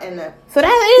 Burrow's not in there. So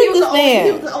that is disbanded.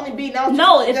 He was the only B.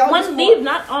 No, if one leaves,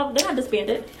 not all. They're not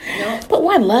disbanded. No, but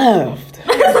one left.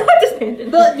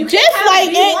 Disbanded. But you just can't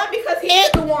like have B1 because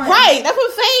he's the one. Right. That's what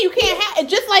I'm saying. You can't have it.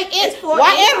 Just like it.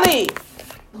 Why and leave?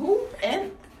 Who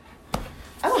and?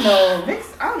 I don't know.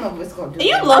 Vix. I don't know what's gonna do.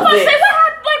 You I love was it. say what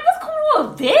happened? Like what's going on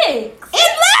with Vix? It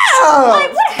left.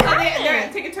 Like what happened? They're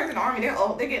taking turns in the army. They're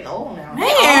old. They're getting old now. Man,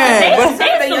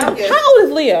 Youngest. how old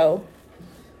is Leo?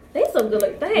 They so good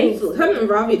like things. Him and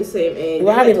Robbie the same age.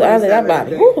 Robbie, I love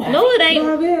Bobby. No, it ain't.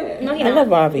 Robbie. No, you I don't. love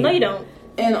Bobby. No, you don't.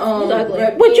 And ugly.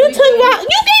 But you took Robbie.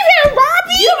 You gave him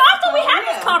Robbie. You know, I thought we had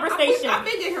this conversation. I've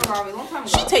been getting her Robbie a long time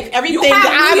ago. She takes everything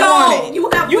that I wanted. You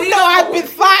know I've been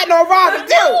sliding on Robbie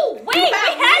too. No, wait, we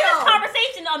had this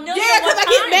conversation a million Yeah, because I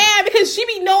get mad because she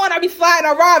be knowing I be sliding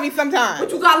on Robbie sometimes.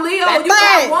 But you got Leo. That's you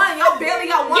right. got one. Y'all barely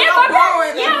got one. Yeah, Y'all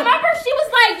borrowing. remember? She was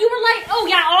like, you were like, oh,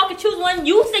 yeah, all could choose one.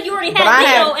 You said you already had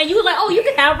Leo, and you were like, oh, you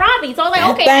could have Robbie. So I was like,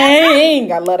 okay.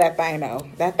 Thing. I love that thing though.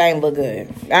 That thing look good.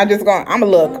 I'm just gonna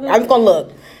look. I'm just gonna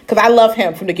look. Because I love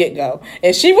him from the get-go.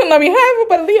 And she wouldn't let me have him,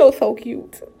 but Leo's so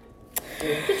cute.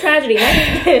 It's a tragedy,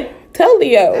 right? Tell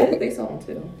Leo. I think they saw him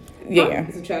too. Yeah.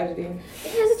 It's a tragedy. It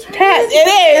is a tragedy. It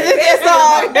is. It's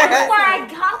all. That's where I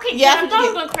got. Okay, Yeah, I thought I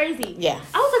was going crazy. Yeah.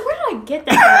 I was like, where did I get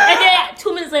that from? And then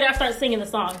 2 minutes later, I started singing the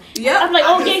song. Yeah. I'm like,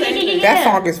 oh, yeah. That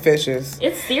song is vicious.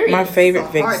 It's serious. My favorite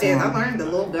Vic I song. learned the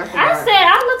little bit. I said,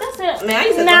 Man, I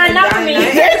used to not for me.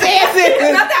 It's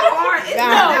not that hard. It's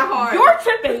not that hard. You're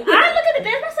tripping. I look at the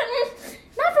dance. I said,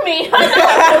 not for me.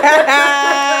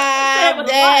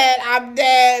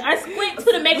 dead. I squint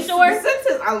to make sure. The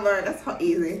sentence I learned, that's how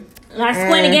easy. And I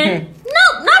squint again.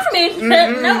 No, not for me. No,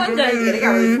 I'm Yeah, good. they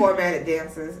got really formatted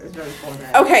dances. It's really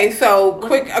formatted. Okay, so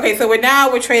quick. Okay, so we're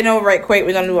trading over right quick.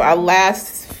 We're gonna do our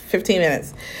last 15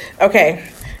 minutes. Okay.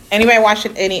 Anybody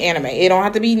watching any anime? It don't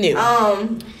have to be new.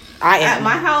 I am. At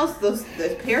my house,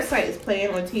 the Parasite is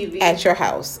playing on TV. At your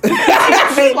house.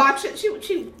 She watched it. She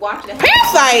watched it.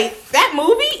 Parasite, that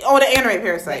movie or the anime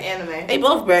Parasite? The anime. They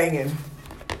both banging.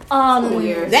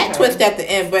 Weird. That twist at the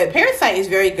end, but Parasite is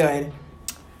very good.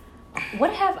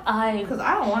 What have I? Because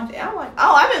I don't watch it.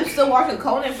 I've been still watching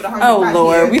Conan for the 100th Oh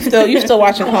Lord, year. you still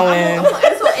watching Conan? I'm on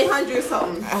episode 800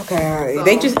 something. Okay, So.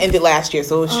 they just ended last year,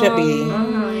 so it should be.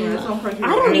 Yeah, it's on Crunchyroll.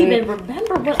 I don't even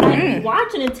remember what I'm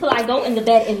watching until I go into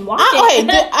bed and watch Okay,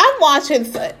 it. I'm watching.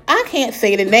 I can't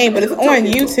say the name, but it's on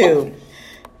YouTube.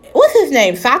 What's his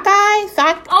name? Sakai?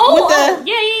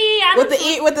 Yeah. With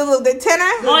the tenor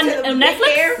On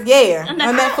Netflix? Yeah, On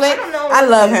on Netflix? Netflix. I don't know. I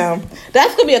love him.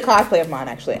 That's gonna be a cosplay of mine.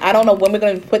 Actually, I don't know when we're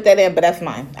gonna put that in, but that's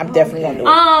mine. I'm definitely gonna do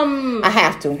it. I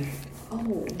have to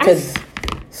because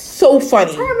so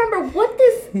funny. I remember what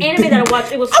this anime that I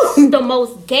watched. It was the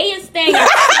most gayest thing I've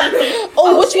seen.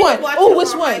 Which one?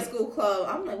 Which one? High School Club.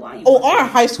 I'm like, why you? Our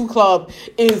high school club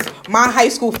is my high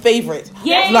school favorite.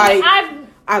 Yeah, like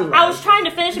I was trying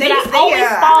to finish it, but I always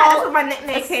That's fall where my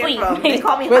nickname came asleep. from. They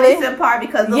call me Really? Honey Senpai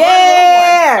because the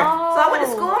Yeah. So I went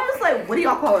to school. I was like, what are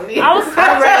y'all calling me? I was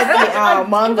I read the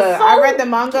manga. so- I read the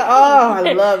manga. Oh,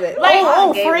 I love it. Like-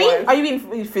 Free? Gay one. Are you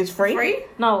eating fish free? Free?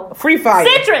 No. Free fire.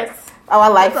 Citrus. Oh, I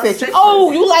like What's a citrus. citrus?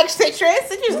 Oh, you like citrus?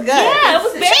 Citrus is good. Yeah, it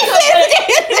was very She good.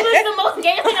 said It was the most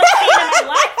gayest thing I've seen in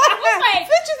my life. I was like,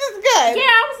 citrus is good.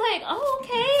 yeah, I was like, oh,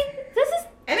 okay. This is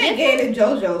And they gay to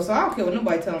JoJo, so I don't care what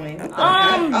nobody tell me.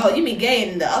 Oh, you mean gay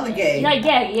and the other gay? like,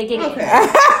 yeah. Okay.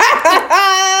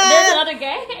 There's another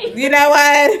gay. You know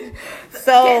what?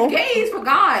 So Gays for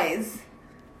guys.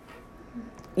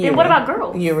 And what about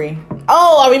girls? Yuri?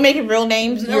 Oh, are we making real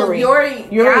names? No, Yuri. Yuri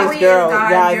Yuri is girls.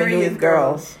 guys, Yuri is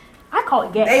girls. I call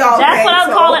it gay. They all That's gay, what I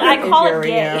so call it. I it's call it Yuri,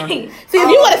 gay. yeah. See, if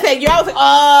you want to say Yuri, I was like,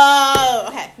 oh,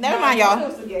 okay. Never mind, y'all.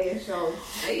 JoJo's the gayest show.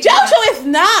 JoJo is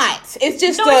not. It's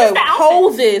just No, the it's just the outfit.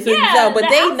 poses and Yeah, stuff, but the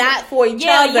they outfit. not for each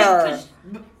Yeah, other.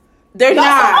 They're Oh, not.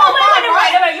 wait,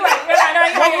 you're right.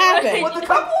 What happened? With the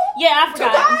couple? Yeah, I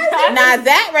forgot. Now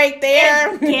that right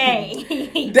there,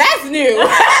 Gay. that's new.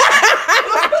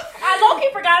 I low-key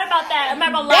forgot about that. I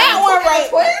remember That one right.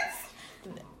 Twins?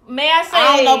 May I say?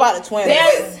 I don't know about the twins.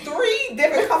 There's 3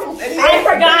 different couples in here. I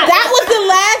forgot. That was the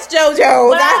last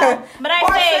JoJo. But I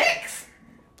Part say 6?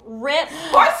 rip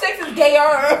Part 6 is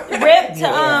gayer.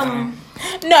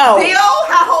 to No. Theo,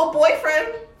 her whole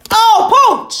boyfriend. Oh,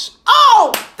 Pooch.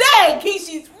 Oh, dang,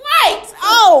 Keisha's right.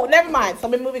 Oh, never mind. So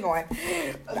we're moving on.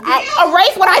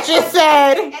 Erase what I just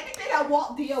said. Everything that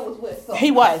Walt Dio was with. So.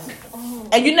 He was.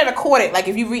 And you never caught it. Like,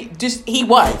 if you read, he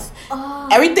was.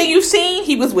 Everything you've seen,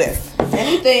 he was with.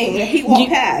 Anything he walked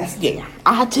past. Yeah.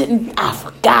 I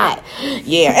forgot.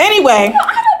 Yeah. Anyway. I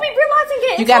don't be realizing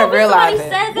it. You gotta realize somebody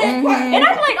it. says it. And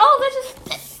I'm like, oh, that's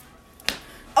just.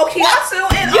 Okay, Yasu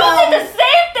and You did the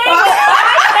same thing.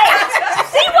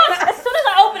 She was, as soon as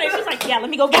I opened it, she's like, yeah, let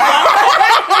me go get one.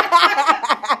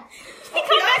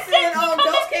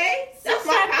 That's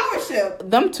my power ship.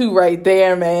 Them two right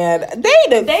there, man. They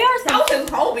They are That some. was his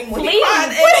homie when Please. he died.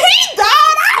 When he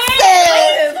died, I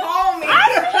said. His homie. I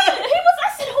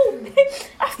said, oh,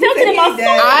 I felt it in my dead.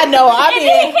 soul. I know. I And then he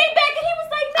mean. came back and he was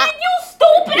like, man, you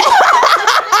stupid.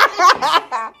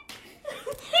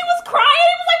 He was crying.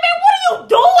 He was like, man, what are you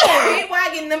doing?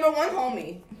 Speedwagon #1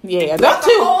 homie. Yeah, them That's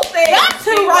the two. whole thing. Them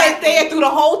two right there through the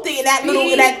whole thing. That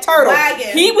turtle.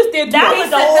 Speedwagon. He was there. That was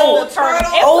the whole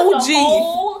turtle. It was OG. the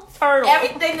whole turtle.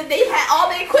 Everything that they had, all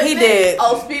the equipment. He did.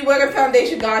 Oh, Speedwagon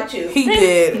Foundation got you. He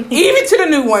did. Even to the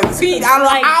new ones. I don't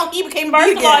know how he became First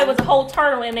big of all, again. it was a whole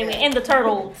turtle, and they were in the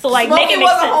turtle. So like, Smokey make it make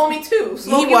was a sense. homie too.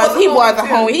 He was a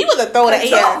homie. He was a throw that.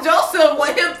 Yeah. Joseph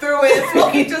went him through it.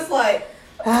 Smokey just like.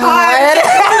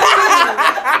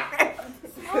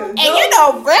 And you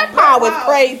know, Grandpa was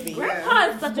crazy. Grandpa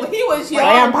is such a. When he was young,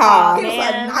 Grandpa. he was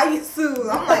like Man. nice too.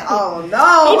 I'm like, oh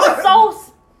no. He was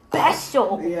so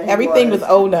special. Yeah, he Everything was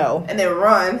oh no. And then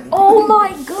run. Oh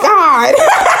my god. God.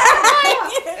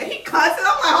 And he cussed it.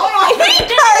 I'm like, hold on. He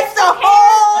cursed the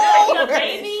whole The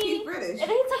race. baby. He's British. And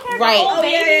then he took care of Right. the whole Oh,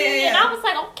 baby, yeah. and I was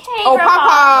like, okay, Oh,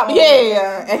 Grandpa. Papa.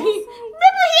 Yeah. And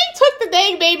remember he took the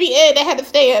dang baby in. They had to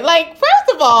stay in. Like, first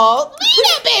of all, leave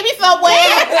that baby somewhere.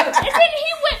 And then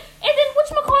he went, and then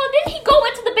whatchamacallit, didn't he go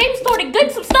into the baby store to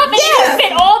get some stuff, and he Yes.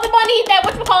 spent all the money that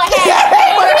whatchamacallit had. Yeah, And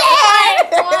he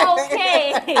I was like,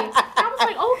 okay. I was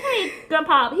like, okay,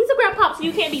 Grandpa. He's a grandpa, so so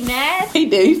you can't be mad. He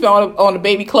did. He spent on the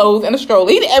baby clothes and the stroller.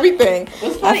 He did everything.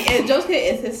 What's funny is Josuke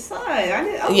is his son.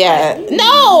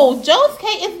 No,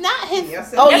 Josuke is not his.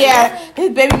 Yes,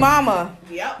 his baby mama.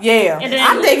 Yep. Yeah.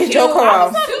 I'm thinking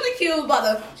Jokoro. Jokoro. Susie Q was about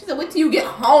to. She said, "Wait till you get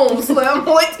home, Slim.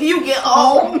 Wait till you get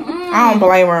home." I don't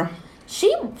blame her.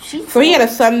 She. So he had a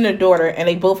son and a daughter, and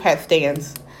they both had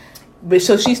stands. But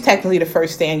so she's technically the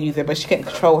first stand user, but she couldn't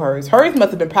control hers. Hers must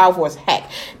have been powerful as heck.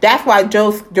 That's why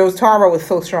Jotaro was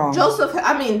so strong.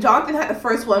 Jonathan had the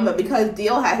first one, but because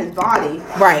Dio had his body,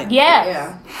 right?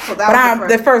 Yeah. So that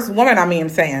was the first woman. I'm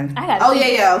saying. It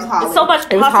was Holly. It's so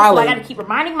much. It was Holly. I got to keep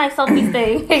reminding myself these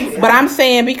things. But I'm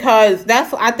saying because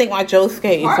I think why Josuke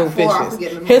is so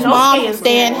vicious. His mom's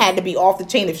stand had to be off the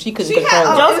chain if she couldn't control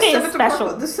it. Josuke is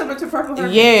special. This similar to Purple.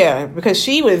 Yeah, because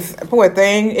she was poor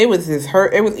thing. It was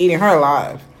eating her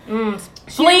alive. She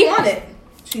didn't want it.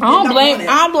 I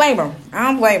don't blame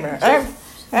her.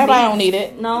 Everybody don't need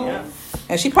it. No. Yeah.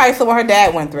 And she probably saw what her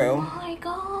dad went through. Oh my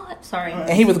god. Sorry.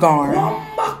 And he was gone. Oh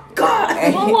my god. I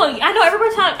know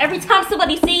every time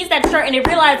somebody sees that shirt and they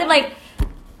realize they're like,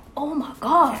 oh my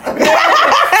god. And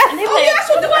they were like, that's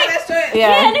what that shirt.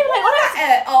 Yeah, and they were like, oh, that's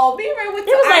at be right with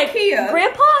it was like IKEA.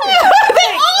 Grandpa.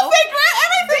 They all say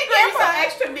everything Grandpa. grandpa.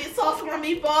 Extra meat sauce on my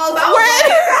meatballs. I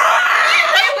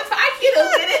went to IKEA to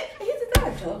get it. He said,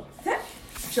 "That joke."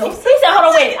 He said,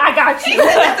 hold on, wait, I got you. He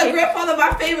said, "That's the grandfather,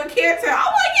 my favorite character." I'm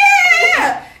like,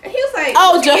 yeah. And he was like,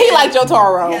 he liked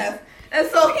Jotaro. Yes. And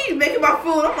so he's making my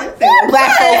food. I'm like,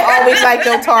 black folks always like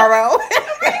Jotaro.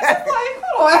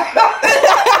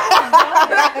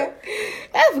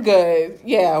 That's good.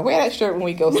 Yeah, wear that shirt when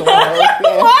we go somewhere.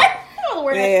 Yeah.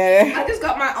 What? Yeah. I just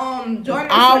got my Jordan.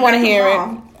 I don't want to hear it.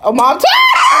 Oh, mom, Inside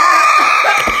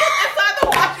the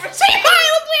washing machine. she probably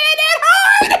was wearing that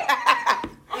hard.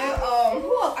 And, who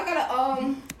else? I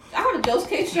have a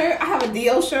Josuke shirt. I have a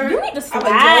Dio shirt. You need to slide. I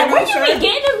have a Where Jordan you shirt. be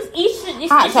getting them each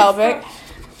Hot topic.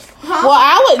 Huh?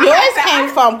 Well, yours came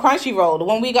from Crunchyroll. The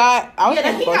one we got, I was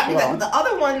Yeah, from he got me Crunchyroll. the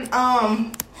other one.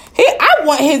 I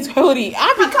want his hoodie.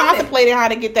 I've been contemplating how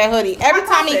to get that hoodie every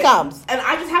time he comes. And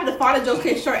I just have to find a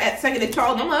Josuke shirt at Second and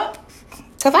Charles. I'm up.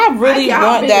 Cause I really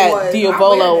want that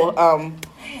Diavolo,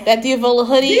 that Diavolo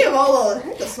hoodie. Diavolo.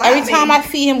 Every time I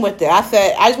see him with it, I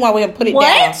said I just want to put it down.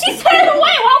 What? She said, wait,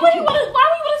 why would you want to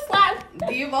slap?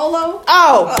 Diavolo?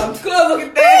 Oh. Good, look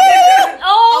at that.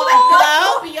 Oh.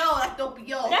 That's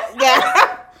Doppio.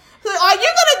 Yeah. So are you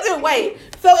gonna do? Wait.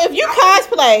 So if you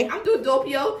cosplay, I'm doing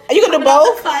Doppio. Are you gonna do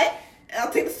both? Cut. I'll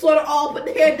take the sweater off, put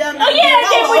the hair down. Oh yeah, and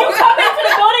then when you come into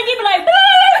the building, you be like,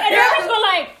 and everyone's going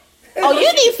like, oh,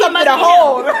 you need something to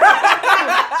hold.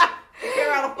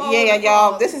 Yeah,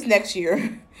 y'all. This is next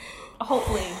year.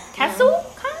 hopefully, Katsu.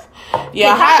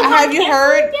 Yeah, have you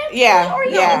heard? Yeah,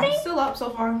 yeah. I'm still up so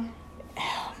far.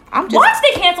 I'm just Watch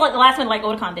they cancel at the last minute like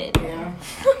Otakon did. Yeah.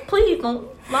 Please don't.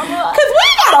 Cause we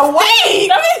gotta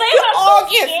wait.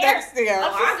 August next year.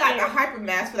 I got the hyper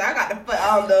mask for that. I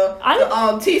got the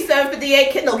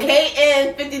T758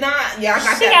 KN59. Yeah, I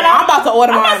got that. I'm about to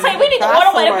order mine. I'm not saying we need to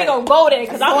order one if we gonna go there.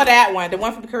 Cause I saw that one, the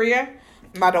one from Korea.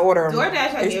 I'm about to order them.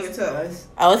 DoorDash, I gave it to us.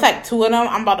 Oh, it's like 2 of them.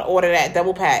 I'm about to order that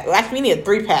double pack. Well, actually, we need a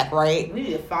 3-pack, right? We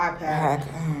need a 5-pack.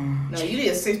 No, you need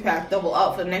a 6-pack double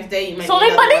up for the next day. So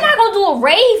they're not gonna do a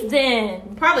race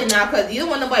then. Probably not, because you don't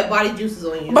want nobody body juices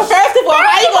on you. But first of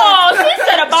all, she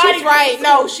said a body. She's right.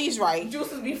 No, she's right.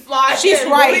 Juices be flying. She's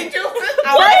right. First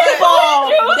of all,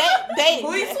 they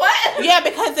sweat. Yeah,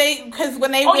 because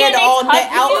when they wear the all net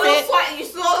outfit, you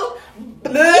so. Yeah,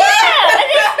 and then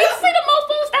you see the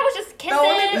mofos that was just kissing,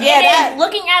 and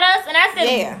looking at us, and I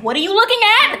said, "What are you looking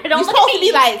at? You're supposed to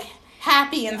be like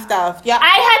happy and stuff." Yeah,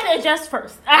 I had to adjust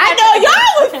first. I know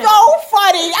y'all was so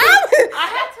funny. I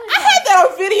had that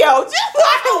on video just so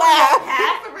I could laugh.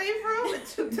 Half the rave room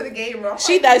to the game room.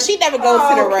 She does. She never goes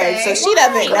to the rave, so she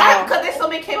doesn't know. Because there's so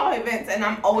many K-pop events, and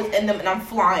I'm always in them, and I'm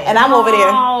flying, and I'm over there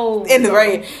in the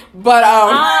rave. But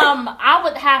I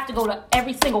would have to go to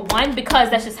every single one because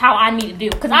that's just how I need to do.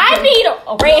 Because I need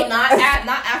a rave. Not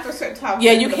after a certain time.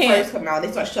 Yeah, you can't. Come out,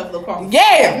 they start shuffling across.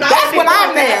 Yeah, that's when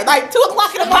I'm there. Like 2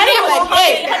 o'clock in the morning. I'm like,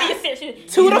 hey,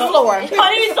 to the floor.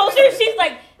 Honey is so serious. She's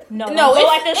like, no, it's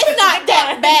not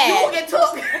that bad. You will get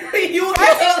took.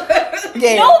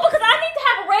 Yeah. No, because I need to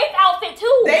have a rave outfit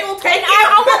too. They will take and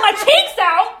I want my cheeks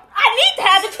out. I need to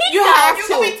have the cheeks you out. Have you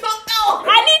to. Be took out.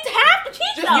 I need to have the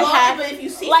cheeks out. You have, but if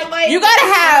you see somebody, you gotta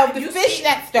have the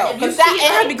fishnet though, because that it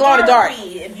has to be glow in the dark.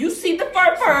 If you see the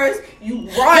fur first, you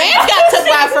run. James got took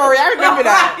by a furry. I remember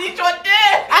that. You sure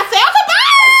did. I said, "Okay,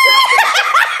 bye."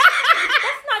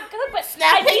 That's not good, but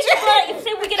I need to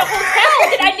say we get a hotel,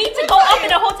 then I need to go up in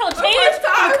a hotel, change,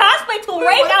 cosplay to a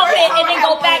rave outfit, and then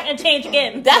go back and change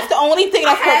again. That's the only thing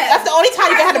that's the only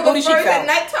time you can have the booty cheeks out. At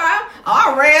nighttime,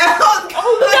 I ran.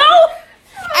 Oh no!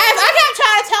 I kept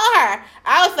trying to tell her.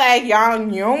 I was like, y'all,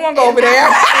 you don't want to go over there.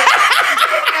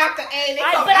 After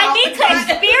but I need to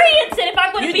experience it if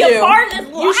I'm going to be a part of this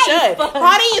life. You should.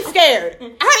 Honey is scared.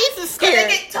 Honey is scared.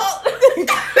 They get took.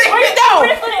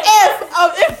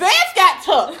 If Vance got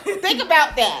took, think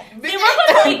about that.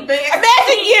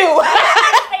 Imagine you.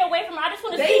 Stay away from. I just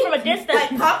want to see from a distance.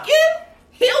 Like Pumpkin,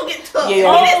 he'll get took.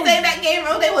 Yeah. He didn't stay that game.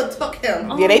 They would took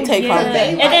him. Yeah, they take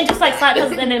Pumpkin. And then just like slap,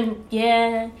 and then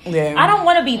Yeah. I don't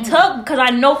want to be took because I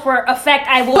know for a fact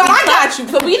I will. But be I got you.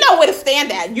 So we know where to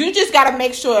stand at. You just got to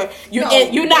make sure you're not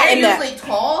in that. They're usually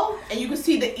tall, and you can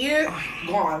see the ear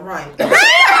gone. Right. How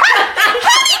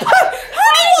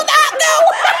do you not know?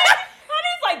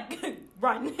 Honey's like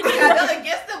run. I got nothing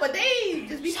against them, but they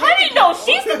just be. Honey, no,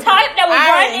 she's the type that will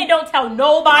run and don't tell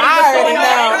nobody what's going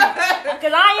on.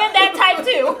 Because I am that type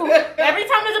too. Every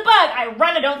time there's a bug, I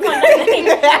run and don't tell nothing.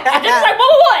 I'm just like,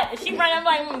 what? And she run, I'm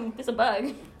like, it's a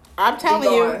bug. I'm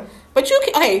telling you. But you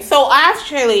can, okay, so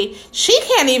actually, she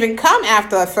can't even come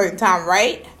after a certain time,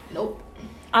 right? Nope.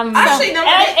 Actually, no,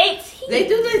 at 18. They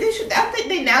do. They should. I think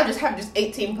they now just have just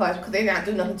 18 plus because they not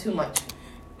do nothing too much.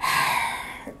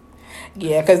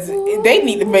 Yeah, because they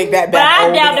need to make that back. But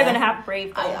I doubt again. they're gonna have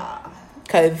brave.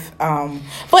 Because,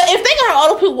 but if they gonna have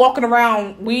other people walking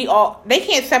around, they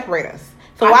can't separate us.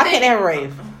 So why can't they have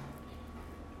rave?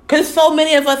 Because so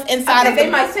many of us inside of they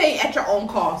might say at your own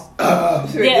cost.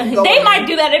 Yeah, they might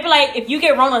do that. They'd be like, if you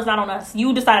get Rona, it's not on us.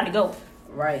 You decided to go.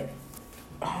 Right.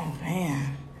 Oh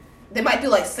man. They might do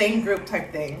like same group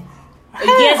type thing.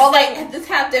 Yes, or like this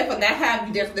half different, that half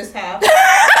different, this half.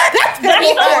 that's gonna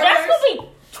be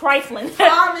trifling.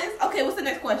 Promise. Okay, what's the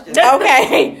next question?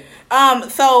 Okay.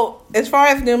 So as far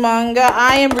as new manga,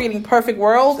 I am reading Perfect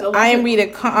World. I am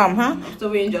reading I'm still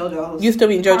reading JoJo's. You still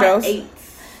reading JoJo's? 8.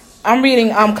 I'm reading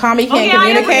Kami Can't Communicate. I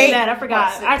am reading that. I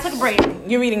forgot. I took a break.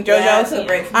 You're reading JoJo's? Yeah, I took a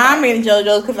break. I'm reading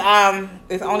JoJo's because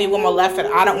there's only one more left and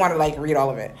I don't want to like read all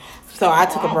of it. So I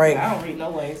took a break. I don't read no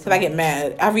way. Because I get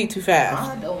mad. I read too fast.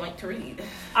 I don't like to read.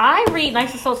 I read nice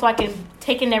and slow so I can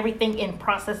take in everything and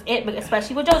process it, but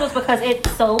especially with JoJo's because it's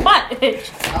so much.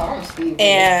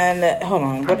 And hold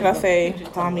on, what did I say?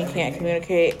 Kami Can't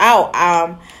Communicate.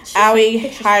 Aoi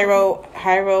Hiro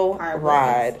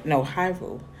Ride. No,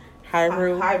 Haru.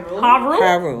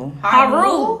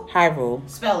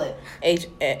 Spell it.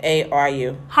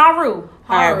 Haru.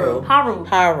 Haru.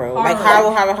 Like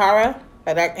Haru.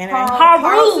 Like that anime?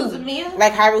 Haru.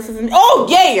 Like Haru Suzumiya. Oh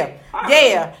yeah.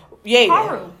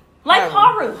 Haru. Like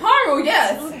Haru. Haru,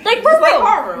 yes. Like for real.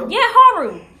 Haru. Yeah,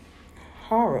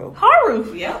 Haru.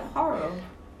 Yep, Haru.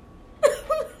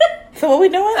 So what we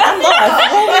doing? I'm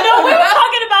lost. We were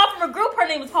talking about from a group. Her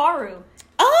name was Haru.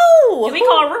 Oh. Yeah, we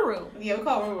call her Ruru. Yeah, we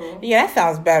call her Ruru. Yeah, that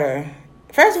sounds better.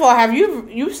 First of all, have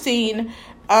you seen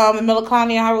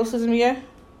Milakani and Haru Suzumiya?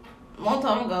 Long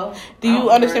time ago. Do you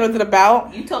understand what it's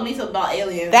about? You told me something about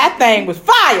aliens. That thing was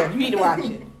fire. You need to watch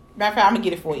it. Matter of fact, I'm gonna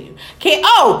get it for you. Can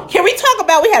we talk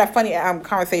about? We had a funny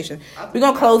conversation. We're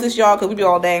gonna close this, y'all, because we be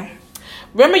all day.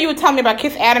 Remember you were telling me about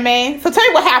Kiss Anime? So tell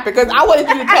me what happened, because I wanted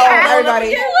you to tell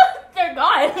everybody. They're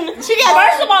gone.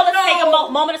 First of all, let's take a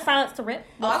moment of silence to Rip.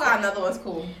 Oh, I got another one's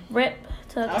cool. Rip.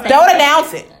 Don't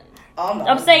announce it. Oh, no.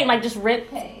 I'm saying, like, just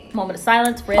Rip. Moment of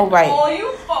silence. Rip. Oh, right. Oh,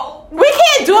 you folk. We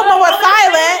can't do a moment of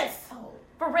silence.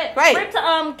 For Rip. Right. Rip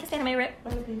to Kiss Anime. Rip.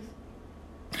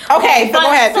 Okay, so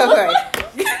go ahead.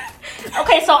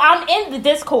 Okay, so I'm in the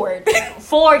Discord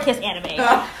for Kiss Anime. So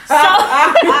I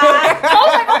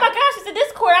was like, oh my gosh, it's a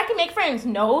Discord. I can make friends.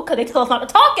 No, because they tell us not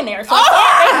to talk in there. So I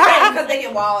can't make friends. Because they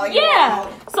get wild.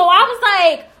 So I was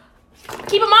like,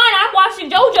 keep in mind, I'm watching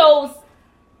JoJo's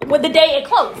with the day it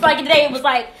closed. Like the day it was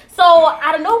like, so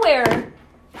out of nowhere,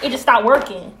 it just stopped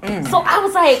working. So I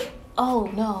was like, oh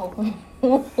no.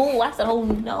 I said, oh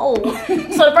no.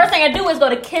 So the first thing I do is go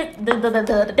to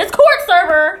the Discord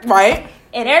server. Right.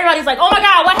 And everybody's like, oh my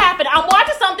God, what happened? I'm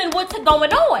watching something. What's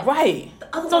going on? Right.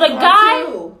 So the guy.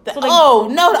 The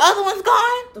other one's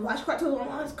gone? The Watch Cartoon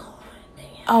one is gone. Man.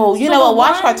 Oh, you know what?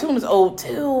 Watch Cartoon is old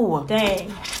too.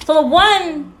 Dang. So the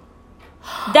one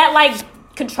that like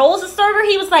controls the server,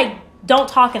 he was like, don't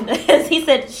talk in this. He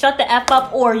said, shut the F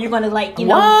up or you're going to like, get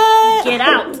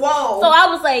out. Whoa. So I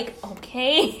was like,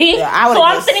 okay. Yeah, so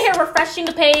I'm sitting here refreshing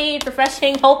the page,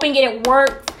 hoping it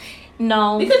worked.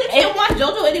 No. Because you can't watch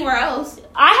JoJo anywhere else.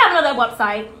 I have another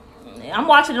website. I'm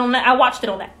watching it on that. I watched it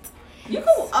on that. You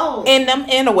can, in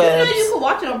the web. You can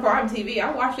watch it on Prime TV. I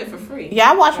watched it for free.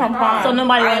 Yeah, I watched it on Prime. So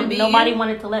nobody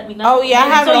wanted to let me know. Oh yeah, I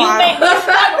have. So you made me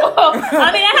struggle.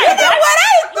 I mean, I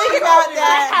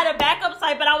had a backup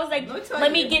site, but I was like,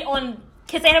 let me get on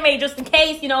Kiss Anime just in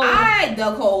case, I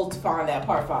dug holes to find that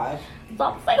part 5. So I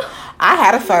was like, I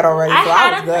had a site already, so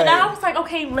I was good. And I was like,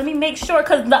 okay, let me make sure,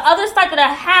 because the other site that I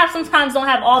have sometimes don't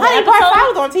have all the Honey, episodes. part 5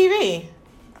 was on TV.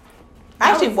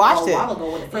 I actually watched it. A while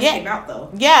ago when it first came out, though.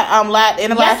 Yeah, last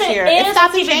year. It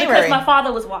stopped in January. Because my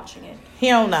father was watching it. He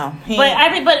don't know.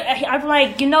 I'm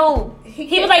like,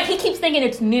 he was like, he keeps thinking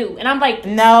it's new, and I'm like,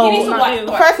 no. He needs to watch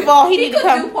First of all, he need to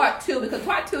come. do part 2 because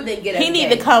part 2 didn't get it. He need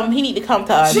to come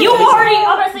to us. You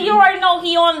already know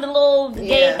he on the little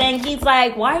gay thing. He's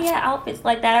like, why you have outfits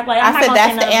like that? I'm like, I said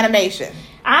that's the animation.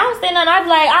 I don't say nothing. I'm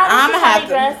like, I'm gonna have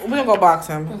to. We're gonna go box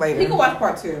him later. He can watch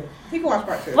part 2.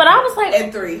 But I was like,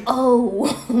 and 3. Oh,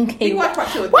 okay. He can watch part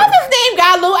 2. What's his name?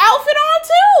 Got a little outfit on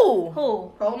too.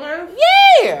 Who? Homer?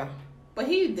 Yeah. But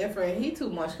he's different. He too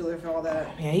muscular for all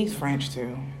that. Yeah, he's French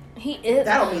too. He is.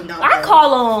 That don't mean nothing. I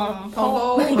call him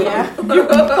Popo. Yeah. You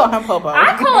call him Popo.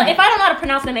 I call him, if I don't know how to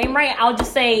pronounce the name right, I'll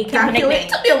just say Kaku. It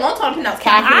took me a long time to pronounce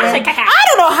Kaku. I say Kakak. I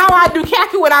don't know how I do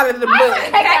Kaku without it in the blue.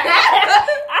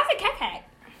 I say Kakak.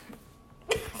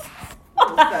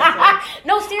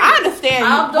 No, seriously. I understand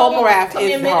Pomeraf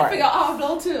is hard. Figure out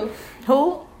Abdul too.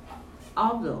 Who?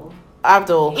 Abdul.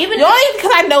 Even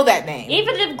because I know that name.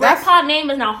 Even if Grandpa's name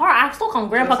is not hard, I still call him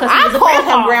Grandpa because he's a call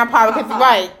grandpa. him Grandpa because he's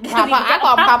right. I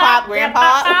call him Pop,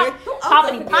 Grandpa.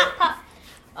 Poppity Pop.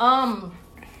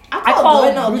 I call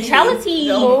him Brutality.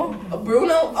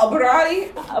 Bruno Alberati.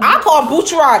 I call him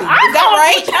Bucciarati. Is that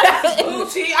right?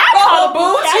 Bucci. I call him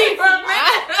Bucci.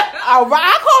 I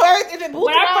call everything Bucciarati.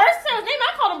 When I first said his name, I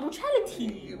called him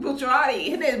Brutality. Bucciarati.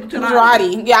 His name is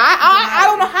Bucciarati. Yeah, I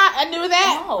don't know how I knew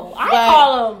that. No, I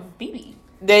call him BB.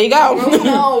 There you go.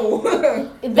 No.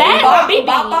 That or BB.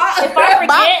 If I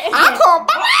forget. I call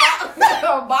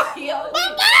Bakio.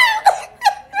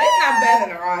 It's not better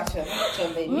than Rasha.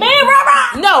 Man,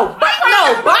 Robert! No,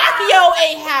 Bakio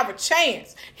ain't have a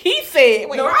chance. He said,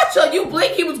 Rasha, you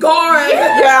blink, he was gone.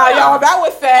 Yeah, y'all, that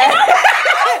was sad.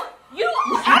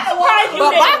 I'm surprised you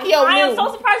didn't. I am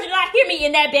so surprised you did not hear me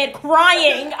in that bed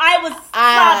crying. I was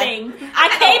sobbing. I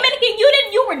came in here,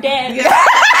 you were dead.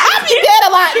 I be dead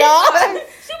a lot, y'all.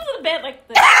 She was in the bed like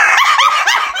this.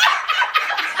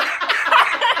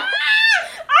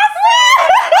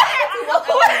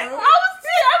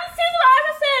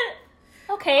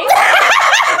 Okay.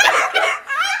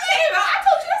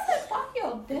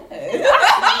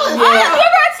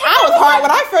 I was hard when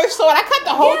I first saw it. I cut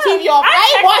the whole TV off. I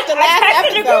ain't watched the last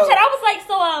episode. I was like,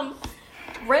 so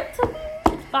Rip to me?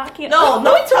 No,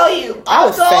 let me tell you. I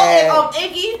was sad.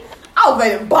 Iggy, I was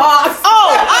ready to box.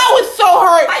 Oh, I was so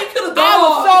hurt. How you could've I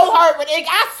was so hurt with Iggy.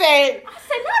 I said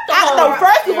no.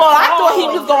 First of all, I thought he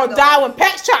was gonna die when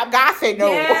Pet Shop got. I said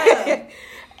no. Yeah.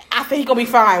 I said he gonna be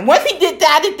fine. Once he did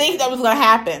that, I didn't think that was gonna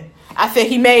happen. I said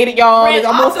he made it, y'all. Rip, it's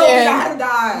almost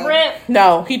in. Rip.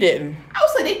 No, he didn't. I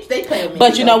would say they play with me.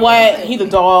 But you know what? He's a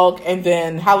dog, and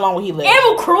then how long will he live?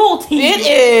 Animal cruelty. It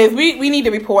is. We need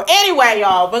to report. Anyway,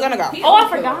 y'all, we're gonna go. Oh, I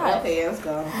forgot. Okay, let's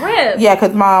go. Rip. Yeah,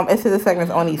 because Mom, it's the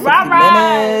segment's only 60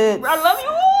 minutes. I love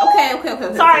you. Okay.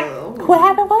 Sorry. What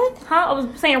happened? What? Huh? I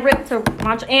was saying Rip to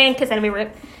Mancha and Kiss Anime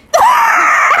Rip.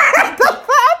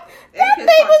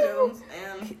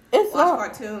 Watch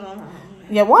cartoons.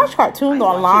 Yeah, watch cartoons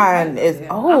online is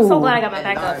I'm so glad I got my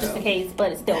backup just in case,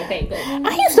 but it's still okay. But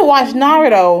I used to watch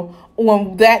Naruto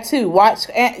when that too. Watch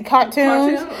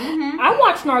cartoons. Mm-hmm. I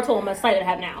watched Naruto on my site that I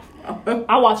have now.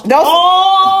 I watched Those-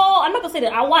 all. I'm not gonna say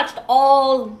that. I watched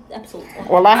all episodes.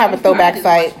 Well, I have a throwback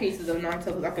site. Pieces of Naruto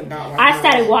because I could not watch. I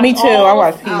started watching. Me too. I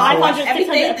watched pieces. 500,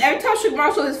 everything. 600. Every time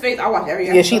Sugar shows his face, I watch every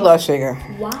episode. Yeah, she loves Sugar.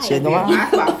 Why? Sugar. I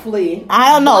about Flea. I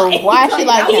don't know why she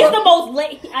like He's him. the most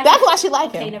late. That's why she like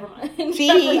Okay, him. never mind.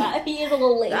 See? He is a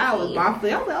little late. That was my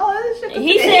Flea. I was like, oh, this shit.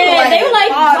 He said they were like,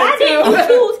 why didn't you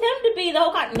choose him to be the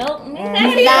whole kind? Nope. He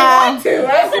didn't want to.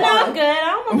 I said, I'm good.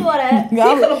 I don't want to do all that. He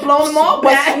could have blown them all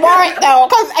But back. smart though,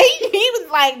 because he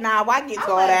was like, nah, why get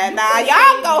to all that? Nah,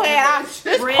 y'all go ahead.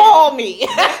 Just call me.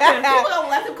 People don't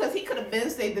let him because he could have been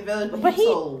saved the village, but he's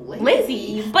so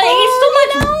lazy. But he's too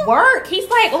much work. He's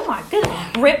like, oh my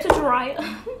goodness, Rip to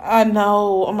Jiraiya. I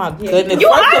know. Oh my goodness. You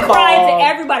are crying to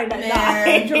everybody that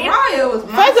died. Jiraiya was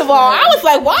First of all, I was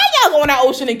like, why y'all go in that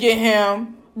ocean to get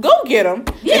him? Go get him.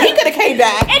 Yeah. And he could have came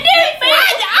back. And then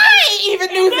I ain't even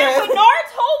knew then this. when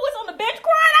Naruto was on the bench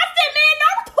crying, I said, man,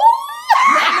 Naruto.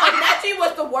 Nachi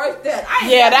was the worst death.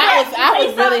 That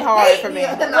was really hard for me.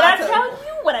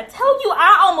 When I tell you,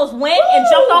 I almost went and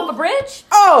jumped off a bridge.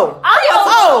 I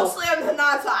slammed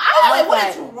Hinata. I was like, what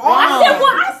is wrong? I said,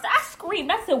 well, I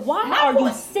screamed. I said, why are you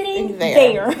sitting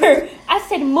there? I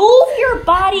said, move your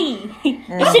body. You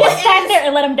should have sat there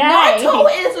and let him die. Naruto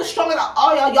is the strongest of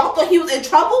all y'all. Y'all thought he was in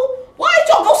trouble? Why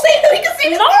did y'all go save him? He can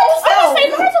save his I didn't say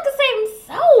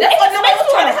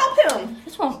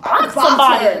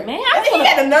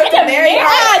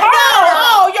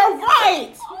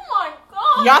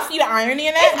irony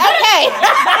in that? Okay.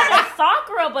 Better than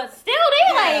Sakura, but still,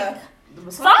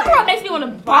 Sakura makes me want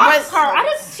to box her.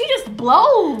 She just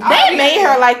blows. They made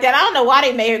her like that. I don't know why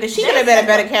they made her. Because she could have been a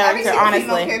better character,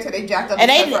 honestly. Character they jacked up. And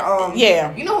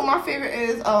yeah. You know who my favorite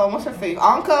is? What's her face?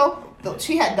 Anko.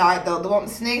 She had died though. The one with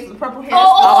the snakes, the purple hair.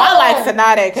 I like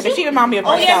Tsunade because she reminded me of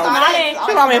herself. Yeah,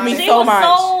 she reminded me so much.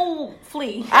 So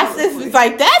flea. I just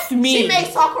like that's me. She made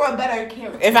Sakura a better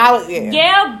character. If I was,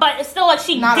 yeah, but it's still like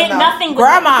she did nothing with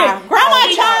Grandma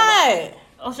tried.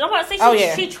 Oh, so I want to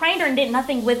say she trained her and did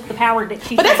nothing with the power that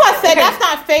she. But that's why I said that's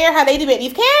not fair how they did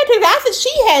these characters. I said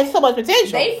she had so much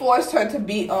potential. They forced her to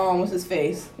beat what's his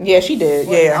face? Yeah, she did.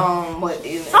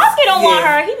 Sasuke don't want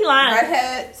her. He be lying.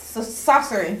 Redhead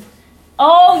Sasori.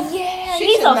 Oh yeah,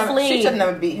 he's a flea. She should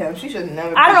never beat him. She should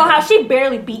never. I don't know how she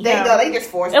barely beat him. They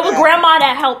just forced. It was Grandma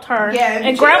that helped her. Yeah,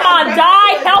 and Grandma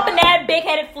died helping that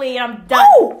big-headed flea. And I'm done.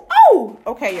 Oh.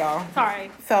 Okay, y'all. Sorry.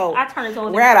 So I turned it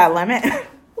we're at our limit.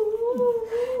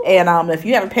 And if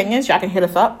you have opinions, y'all can hit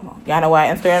us up. Y'all know what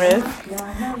our Instagram is.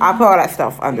 I'll put all that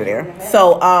stuff under there.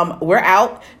 So we're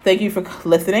out. Thank you for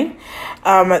listening.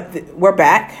 We're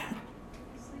back.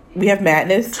 We have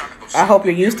madness. I hope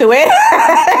you're used to it.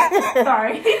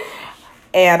 Sorry.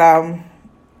 And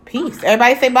peace.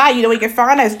 Everybody say bye. You know we can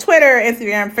find us Twitter,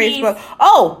 Instagram, Facebook. Peace.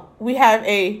 Oh, we have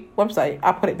a website.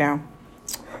 I'll put it down.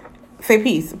 Say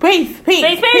peace. Peace.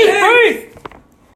 Peace. Peace.